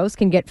surrounding boroughs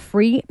can get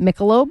free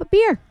Michelob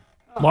beer.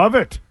 Love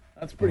it.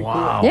 That's pretty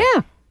cool.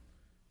 Yeah.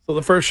 So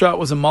the first shot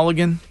was a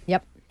mulligan?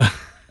 Yep.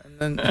 And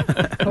then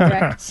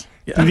Correct.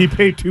 Did he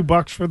pay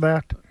 $2 for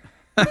that?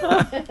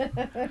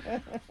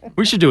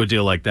 We should do a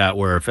deal like that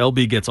where if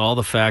LB gets all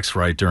the facts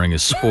right during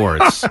his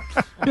sports,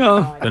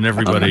 then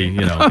everybody,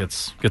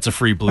 gets a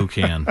free blue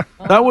can.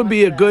 That would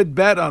be a good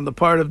bet on the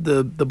part of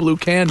the blue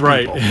can people.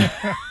 Right.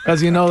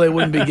 Because they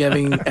wouldn't be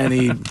giving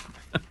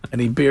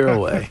any beer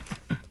away.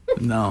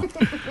 No.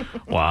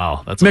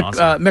 Wow, that's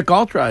awesome. Mick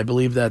Ultra, I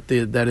believe that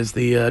is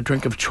the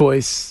drink of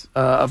choice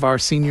of our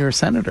senior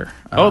senator.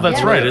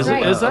 That's right. Is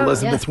that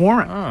Elizabeth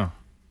Warren? Oh.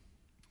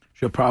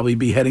 She'll probably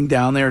be heading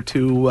down there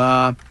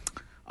to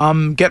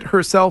get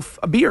herself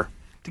a beer,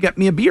 to get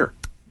me a beer.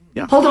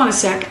 Yeah. Hold on a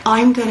sec.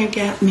 I'm going to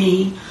get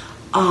me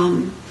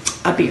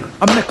a beer.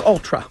 A Mick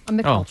Ultra. A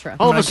Mick Ultra.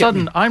 All of a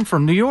sudden, I'm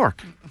from New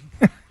York.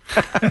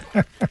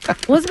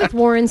 Elizabeth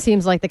Warren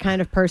seems like the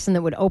kind of person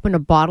that would open a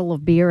bottle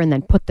of beer and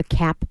then put the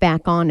cap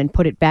back on and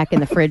put it back in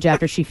the fridge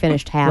after she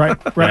finished half.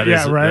 Right.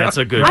 That's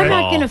a good I'm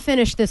call. not going to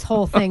finish this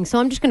whole thing, so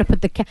I'm just going to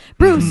put the cap.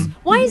 Bruce,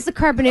 why is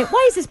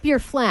this beer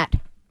flat?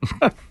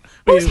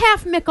 Whose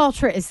half Mick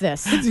Ultra is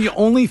this? Do you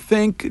only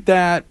think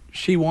that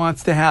she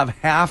wants to have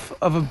half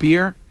of a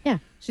beer? Yeah,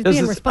 she's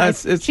being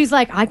responsible. She's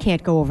like, I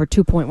can't go over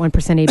 2.1%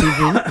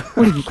 ABV.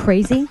 What are you,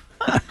 crazy?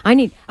 I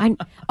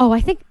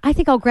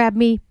think I'll grab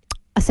me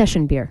a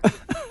session beer.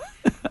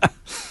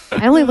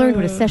 I only learned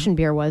what a session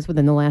beer was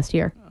within the last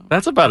year.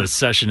 That's about as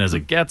session as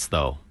it gets,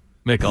 though.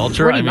 Mick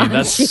Ultra, Pretty much,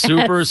 that's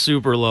yes.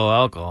 super low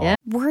alcohol. Yeah.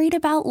 Worried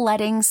about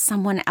letting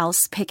someone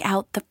else pick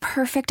out the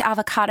perfect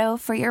avocado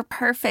for your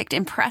perfect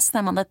impress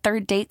them on the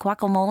third date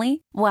guacamole?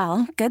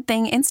 Well, good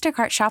thing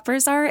Instacart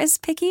shoppers are as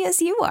picky as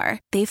you are.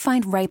 They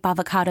find ripe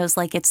avocados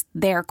like it's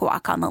their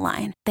guac on the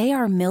line. They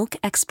are milk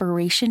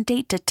expiration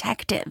date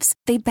detectives.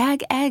 They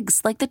bag eggs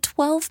like the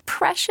 12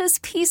 precious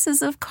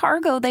pieces of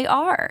cargo they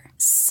are.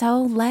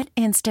 So let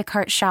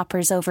Instacart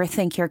shoppers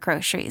overthink your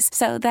groceries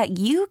so that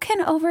you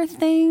can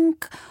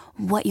overthink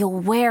what you'll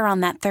wear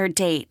on that third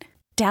date.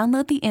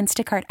 Download the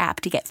Instacart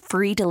app to get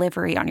free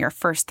delivery on your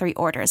first 3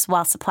 orders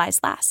while supplies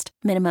last.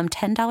 Minimum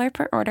 $10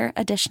 per order.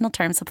 Additional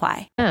terms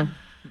apply.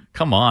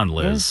 Come on,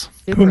 Liz.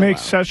 Who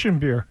makes session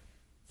beer?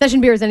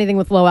 Session beer is anything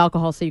with low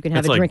alcohol, so you can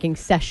have It's a drinking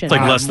session. It's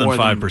like less than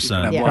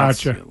 5%.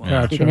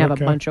 Yeah. You can have a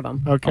bunch of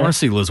them. Okay. I want to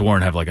see Liz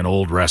Warren have like an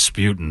old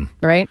Rasputin,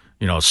 Right?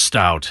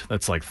 stout.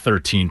 That's like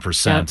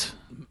 13%.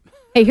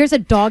 Hey, here's a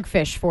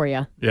dogfish for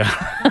you. Yeah.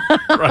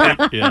 Right.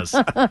 Yes.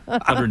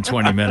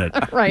 120 minute.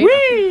 Right.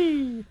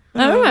 Whee!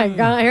 Oh my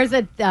God! Here's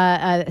a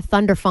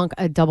Thunderfunk,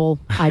 a double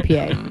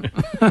IPA.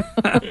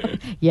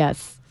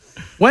 Yes.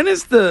 When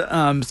is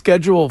the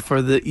schedule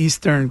for the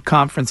Eastern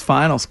Conference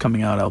Finals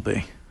coming out,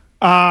 LB?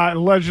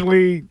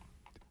 Allegedly,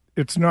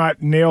 it's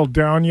not nailed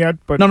down yet.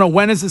 But no.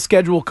 When is the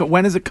schedule?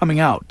 When is it coming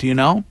out? Do you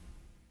know?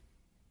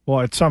 Well,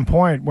 at some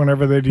point,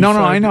 whenever they decide. No,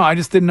 I know. I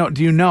just didn't know.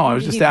 Do you know? I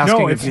was just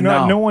asking if you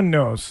know. No one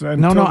knows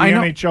until I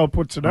know. the NHL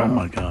puts it out. Oh,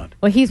 my God.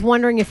 Well, he's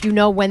wondering if you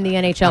know when the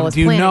NHL is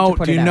planning to put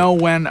it out. Do you know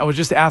when? I was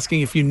just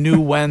asking if you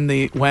knew when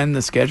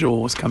the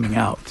schedule was coming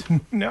out.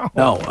 No.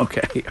 No.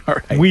 Okay. All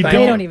right. We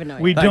don't even know.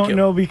 We don't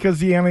know because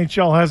the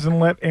NHL hasn't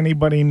let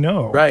anybody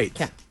know. Right.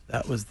 Okay.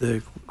 That was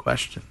the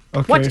question.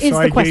 Okay, What is so the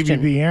I question?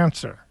 gave you the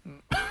answer.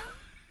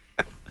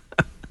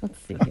 Let's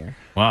see here.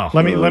 Wow.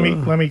 Let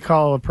me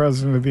call the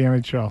president of the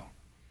NHL.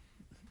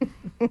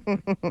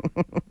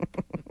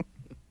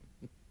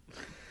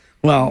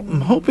 Well,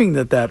 I'm hoping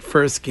that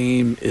first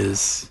game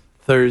is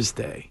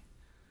Thursday.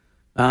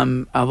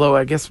 Although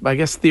I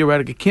guess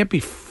theoretically it can't be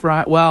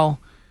Friday. Well,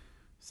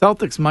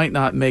 Celtics might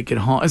not make it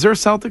home. Is there a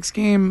Celtics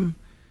game?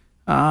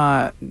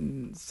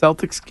 Next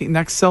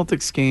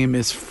Celtics game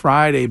is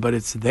Friday, but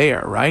it's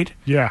there, right?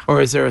 Yeah.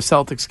 Or is there a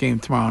Celtics game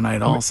tomorrow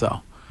night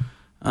also?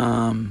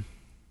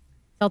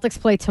 Celtics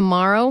play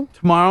tomorrow.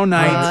 Tomorrow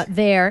night.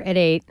 There at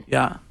 8.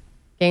 Yeah.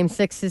 Game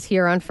 6 is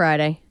here on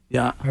Friday.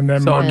 Yeah. And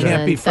then so Monday. it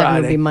can't be 7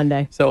 Friday. would be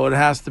Monday. So it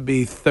has to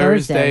be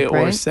Thursday or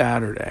right?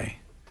 Saturday.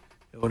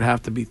 It would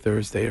have to be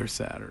Thursday or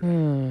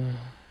Saturday.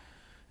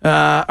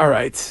 All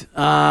right.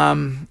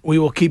 We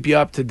will keep you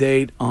up to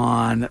date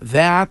on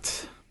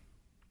that.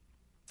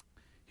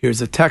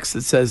 Here's a text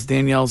that says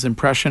Danielle's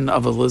impression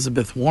of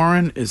Elizabeth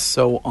Warren is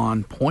so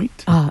on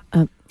point.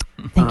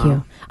 Thank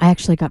you. I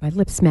actually got my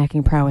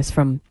lip-smacking prowess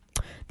from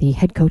the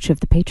head coach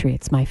of the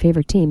Patriots, my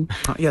favorite team.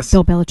 Yes.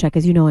 Bill Belichick.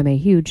 As you know, I'm a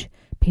huge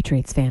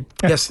Patriots fan.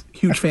 Yes,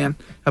 huge fan.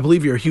 I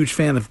believe you're a huge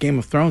fan of Game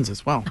of Thrones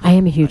as well. I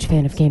am a huge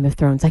fan of Game of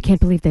Thrones. I can't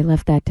believe they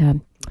left that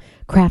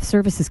craft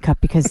services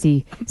cup because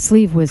the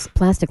sleeve was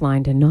plastic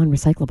lined and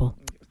non-recyclable.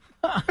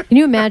 Can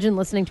you imagine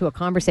listening to a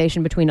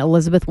conversation between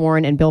Elizabeth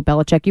Warren and Bill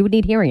Belichick? You would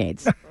need hearing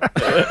aids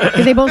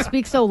because they both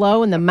speak so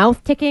low and the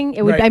mouth ticking.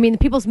 It would. Right. I mean,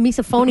 people's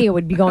misophonia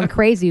would be going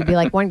crazy. You'd be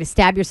like wanting to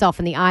stab yourself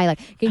in the eye. Like,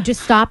 can you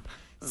just stop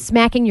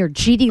smacking your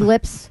GD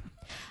lips?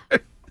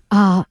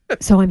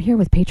 So I'm here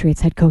with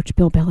Patriots head coach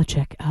Bill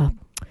Belichick.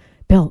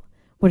 Bill,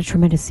 what a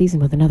tremendous season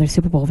with another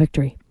Super Bowl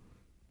victory.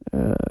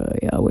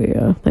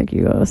 Thank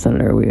you,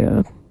 Senator. We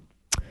did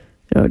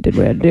what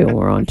we had to do.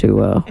 We're on to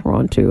the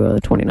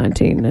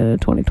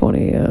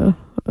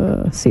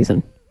 2019-2020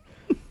 season.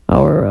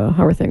 How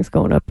are things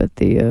going up at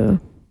the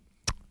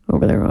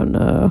over there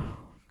on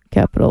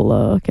Capitol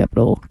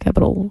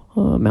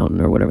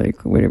Mountain or whatever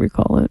you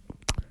call it?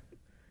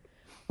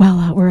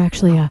 Well, we're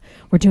actually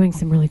we're doing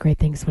some really great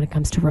things when it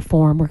comes to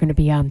reform. We're going to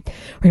be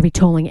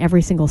tolling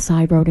every single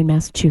side road in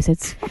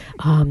Massachusetts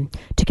to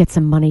get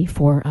some money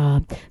for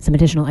some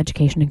additional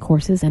education and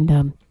courses.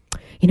 And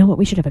you know what?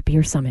 We should have a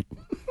beer summit.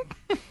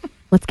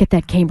 Let's get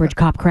that Cambridge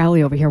Cop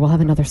Crowley over here. We'll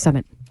have another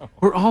summit.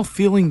 We're all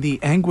feeling the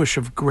anguish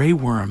of Grey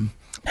Worm.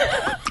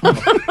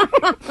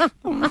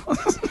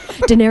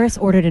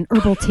 Daenerys ordered an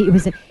herbal tea.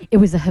 It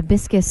was a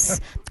hibiscus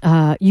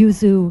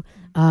yuzu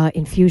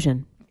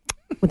infusion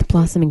with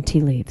blossoming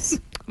tea leaves,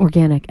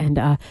 organic and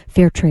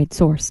fair trade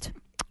sourced.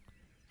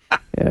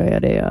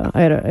 Yeah,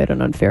 I had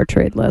an unfair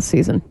trade last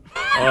season.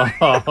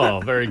 Oh,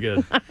 very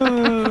good.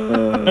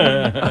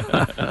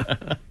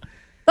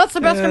 That's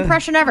the best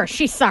impression ever.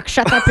 She sucks.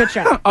 Shut that bitch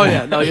up. Oh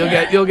yeah, no,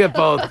 you'll get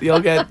both. You'll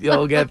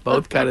get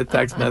both kind of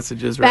text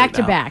messages right back now.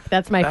 to back.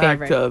 That's my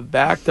favorite.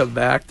 Back to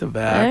back.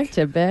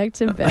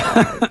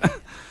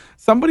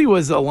 Somebody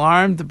was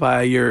alarmed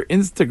by your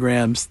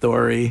Instagram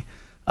story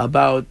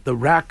about the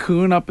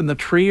raccoon up in the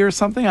tree or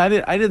something. I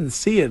didn't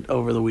see it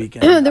over the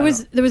weekend. There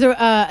was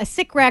a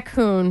sick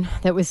raccoon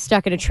that was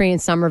stuck in a tree in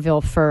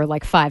Somerville for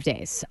like 5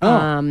 days.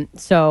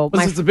 So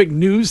was this a big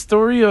news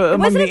story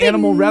among the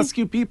animal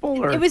rescue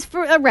people? Or? It was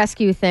for a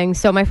rescue thing.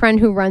 So my friend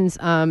who runs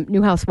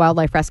Newhouse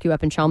Wildlife Rescue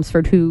up in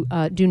Chelmsford, who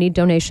do need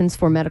donations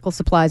for medical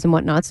supplies and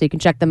whatnot, so you can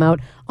check them out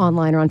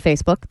online or on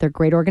Facebook. They're a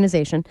great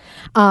organization.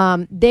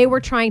 They were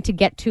trying to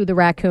get to the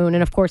raccoon,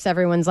 and of course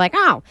everyone's like,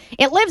 "Oh,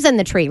 it lives in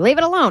the tree. Leave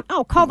it alone."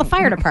 Oh, call the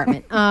fire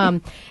department.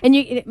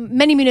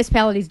 Many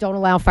municipalities don't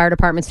allow fire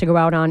departments to go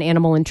out on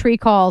animal and tree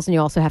calls, and you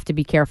also have to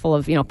be careful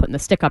of putting the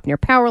stick up near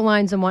power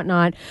lines and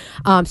whatnot.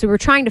 So we were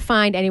trying to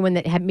find anyone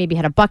that had maybe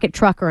had a bucket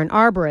truck or an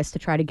arborist to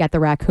try to get the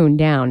raccoon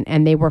down,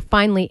 and they were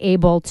finally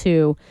able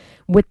to,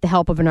 with the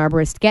help of an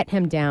arborist, get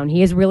him down.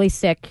 He is really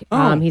sick.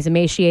 He's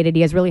emaciated.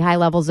 He has really high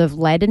levels of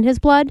lead in his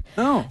blood.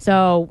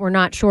 So we're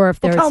not sure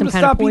if there's some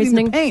kind of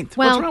poisoning. Eating the paint.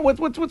 Well,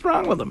 what's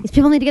wrong with him?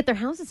 People need to get their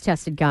houses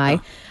tested, Guy.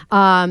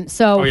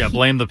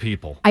 Blame the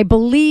people. I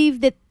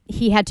believe that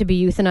he had to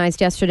be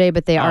euthanized yesterday,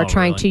 but they are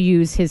trying to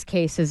use his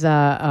case as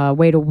a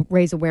way to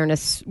raise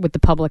awareness with the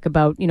public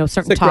about certain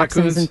sick toxins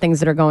raccoons and things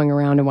that are going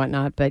around and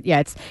whatnot. But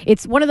yeah,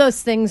 it's one of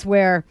those things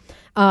where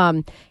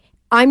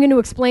I'm going to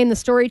explain the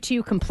story to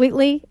you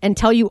completely and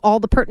tell you all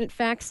the pertinent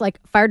facts, like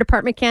fire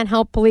department can't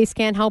help, police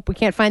can't help, we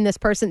can't find this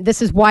person.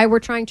 This is why we're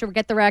trying to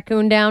get the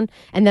raccoon down.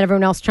 And then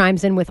everyone else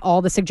chimes in with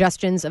all the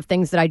suggestions of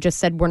things that I just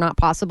said were not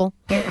possible.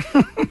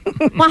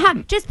 Well,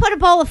 just put a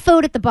bowl of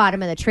food at the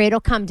bottom of the tree. It'll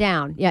come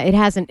down. Yeah, it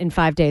hasn't in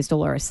 5 days,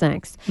 Dolores.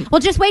 Thanks.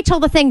 Well, just wait till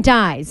the thing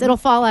dies. It'll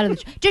fall out of the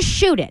tree. Just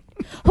shoot it.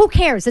 Who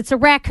cares? It's a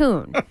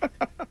raccoon.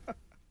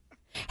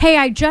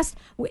 Hey,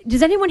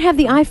 does anyone have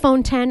the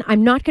iPhone 10?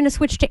 I'm not going to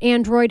switch to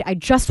Android. I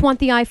just want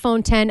the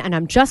iPhone 10, and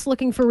I'm just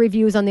looking for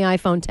reviews on the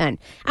iPhone 10.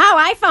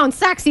 Oh, iPhone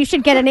sucks. You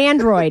should get an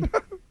Android.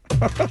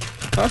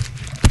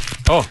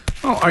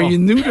 Are you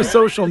new to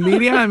social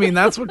media? I mean,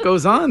 that's what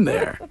goes on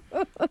there.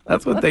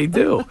 That's what they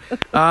do.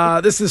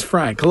 This is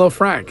Frank. Hello,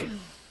 Frank.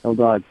 Oh,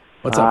 God.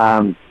 What's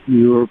up?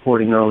 You were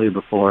reporting earlier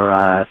before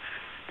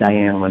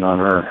Diane went on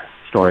her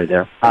story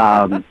there.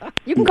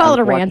 You can call it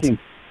a rant.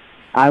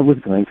 I was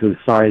going to.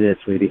 Sorry there,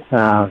 sweetie.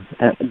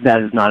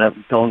 That is not a...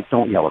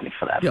 Don't yell at me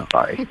for that. Yeah.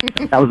 Sorry.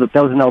 That was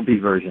an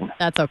LB version.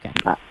 That's okay.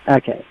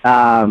 Okay.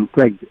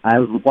 Greg, I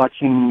was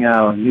watching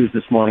news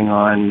this morning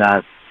on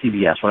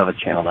CBS, whatever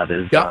channel that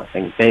is. Yeah.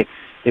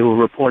 They were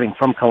reporting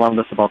from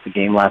Columbus about the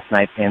game last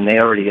night, and they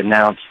already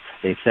announced,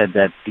 they said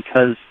that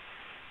because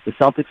the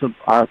Celtics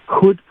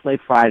could play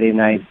Friday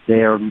night,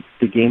 the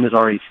game is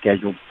already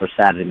scheduled for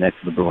Saturday night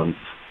for the Bruins.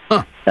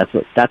 Huh. That's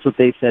what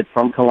they said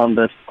from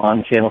Columbus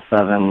on Channel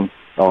 7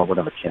 or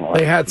whatever channel.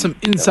 They had some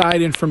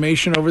inside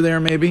information over there,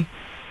 maybe?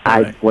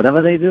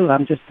 Whatever they do,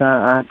 I'm just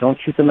don't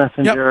shoot the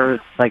messenger. Yep.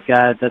 It's like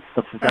that's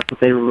what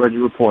they already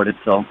reported.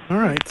 So all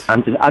right,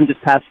 I'm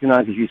just passing it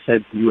on because you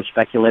said you were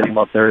speculating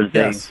about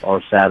Thursday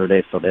or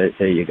Saturday. So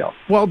there you go.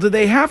 Well, do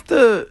they have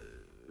to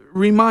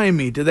remind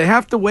me? Do they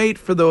have to wait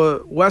for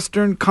the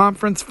Western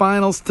Conference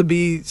Finals to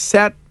be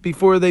set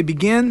before they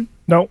begin?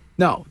 No,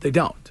 they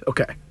don't.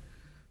 Okay,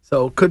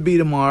 so it could be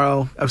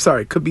tomorrow. I'm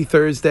sorry, could be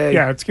Thursday.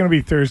 Yeah, it's going to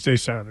be Thursday,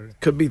 Saturday.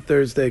 Could be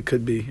Thursday.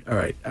 Could be. All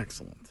right,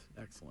 excellent.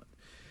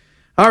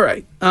 All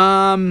right.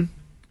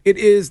 It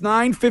is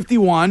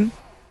 9:51,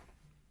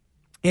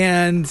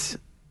 and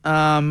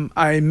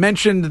I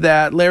mentioned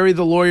that Larry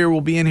the Lawyer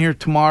will be in here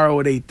tomorrow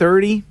at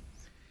 8:30.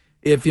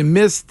 If you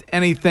missed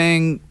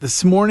anything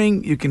this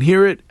morning, you can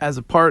hear it as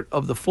a part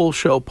of the Full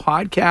Show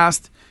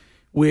podcast,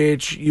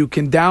 which you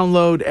can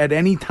download at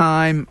any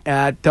time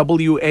at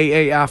WAAF.com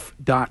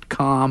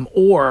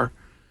or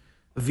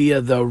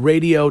via the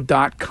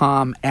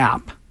radio.com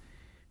app.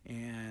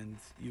 And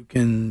you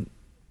can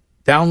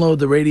download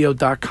the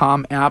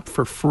radio.com app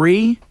for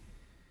free,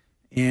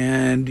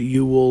 and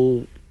you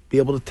will be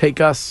able to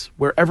take us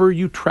wherever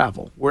you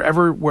travel.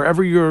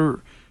 Wherever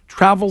your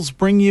travels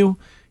bring you,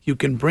 you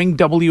can bring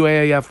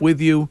WAAF with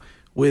you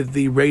with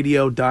the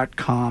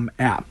radio.com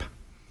app.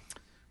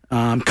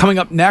 Coming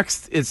up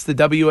next, it's the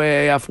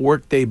WAAF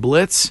Workday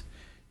Blitz.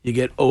 You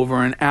get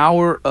over an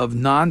hour of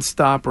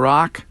nonstop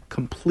rock,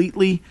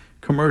 completely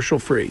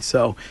commercial-free.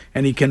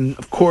 And you can,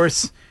 of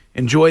course,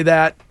 enjoy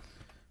that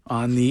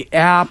on the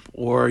app,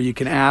 or you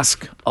can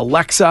ask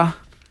Alexa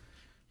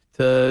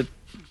to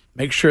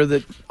make sure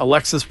that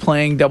Alexa's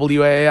playing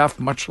WAAF,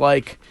 much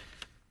like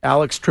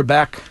Alex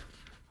Trebek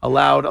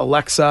allowed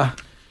Alexa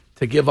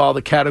to give all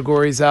the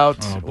categories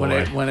out when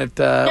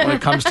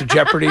it comes to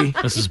Jeopardy.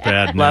 This is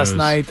bad news. Last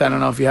night, I don't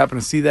know if you happen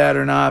to see that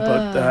or not,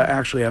 but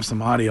actually have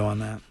some audio on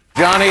that.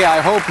 Johnny,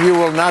 I hope you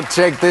will not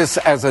take this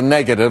as a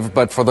negative,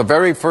 but for the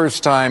very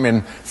first time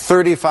in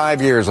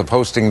 35 years of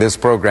hosting this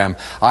program,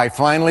 I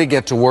finally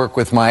get to work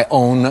with my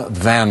own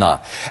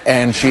Vanna.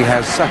 And she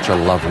has such a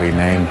lovely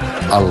name,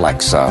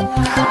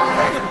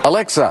 Alexa.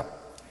 Alexa,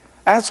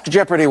 ask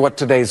Jeopardy what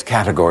today's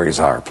categories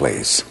are,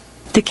 please.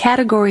 The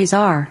categories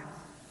are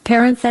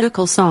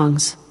parenthetical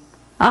songs,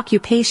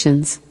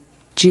 occupations,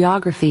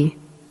 geography,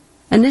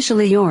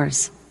 initially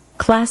yours,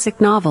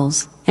 classic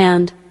novels,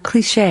 and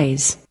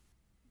cliches.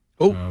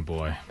 Oh,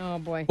 boy. Oh,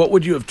 boy. What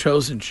would you have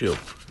chosen, Shu?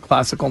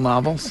 Classical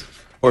novels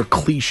or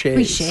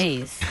cliches?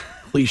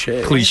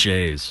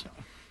 Cliches.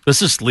 This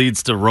just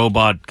leads to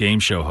robot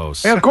game show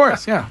hosts. Yeah, of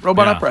course. Yeah,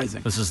 Robot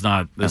Uprising. This is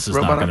not going to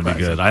be Uprising.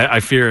 good.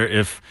 I fear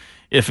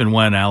if and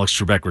when Alex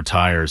Trebek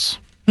retires,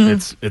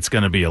 it's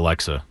going to be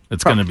Alexa.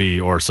 It's going to be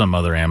or some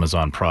other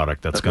Amazon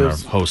product that's going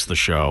to host the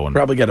show. And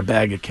probably get a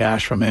bag of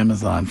cash from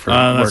Amazon for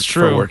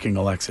working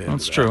Alexa.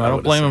 That's true. I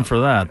don't blame him for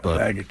that,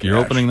 but you're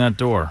opening that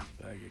door.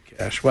 Bag of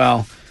cash.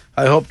 Well,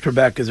 I hope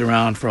Trebek is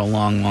around for a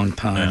long, long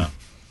time. Yeah.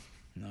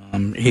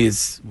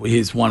 He's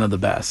one of the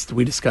best.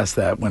 We discussed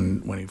that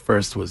when he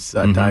first was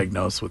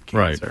diagnosed with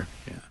cancer. Right.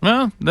 Yeah.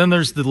 Well, then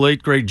there's the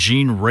late great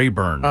Gene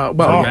Rayburn.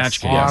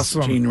 Match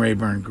awesome. Gene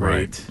Rayburn,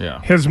 great. Right.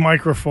 Yeah. His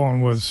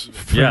microphone was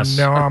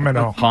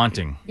phenomenal.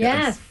 Haunting.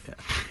 Yes.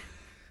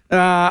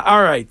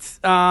 All right.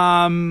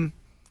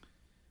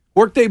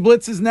 Workday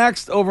Blitz is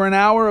next. Over an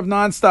hour of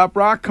nonstop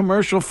rock,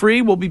 commercial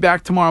free. We'll be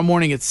back tomorrow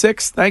morning at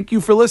 6. Thank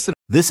you for listening.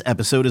 This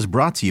episode is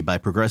brought to you by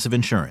Progressive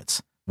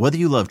Insurance. Whether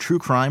you love true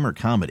crime or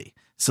comedy,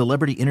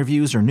 celebrity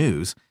interviews or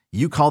news,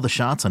 you call the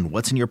shots on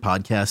what's in your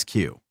podcast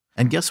queue.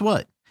 And guess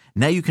what?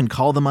 Now you can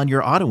call them on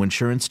your auto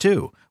insurance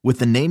too with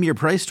the Name Your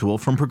Price tool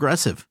from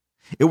Progressive.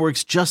 It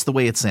works just the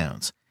way it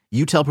sounds.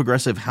 You tell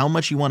Progressive how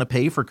much you want to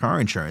pay for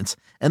car insurance,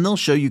 and they'll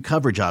show you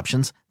coverage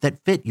options that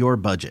fit your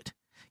budget.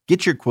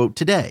 Get your quote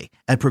today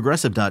at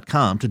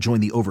Progressive.com to join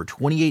the over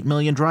 28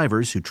 million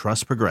drivers who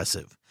trust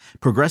Progressive.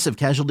 Progressive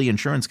Casualty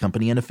Insurance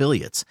Company and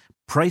Affiliates.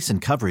 Price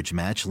and coverage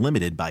match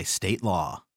limited by state law.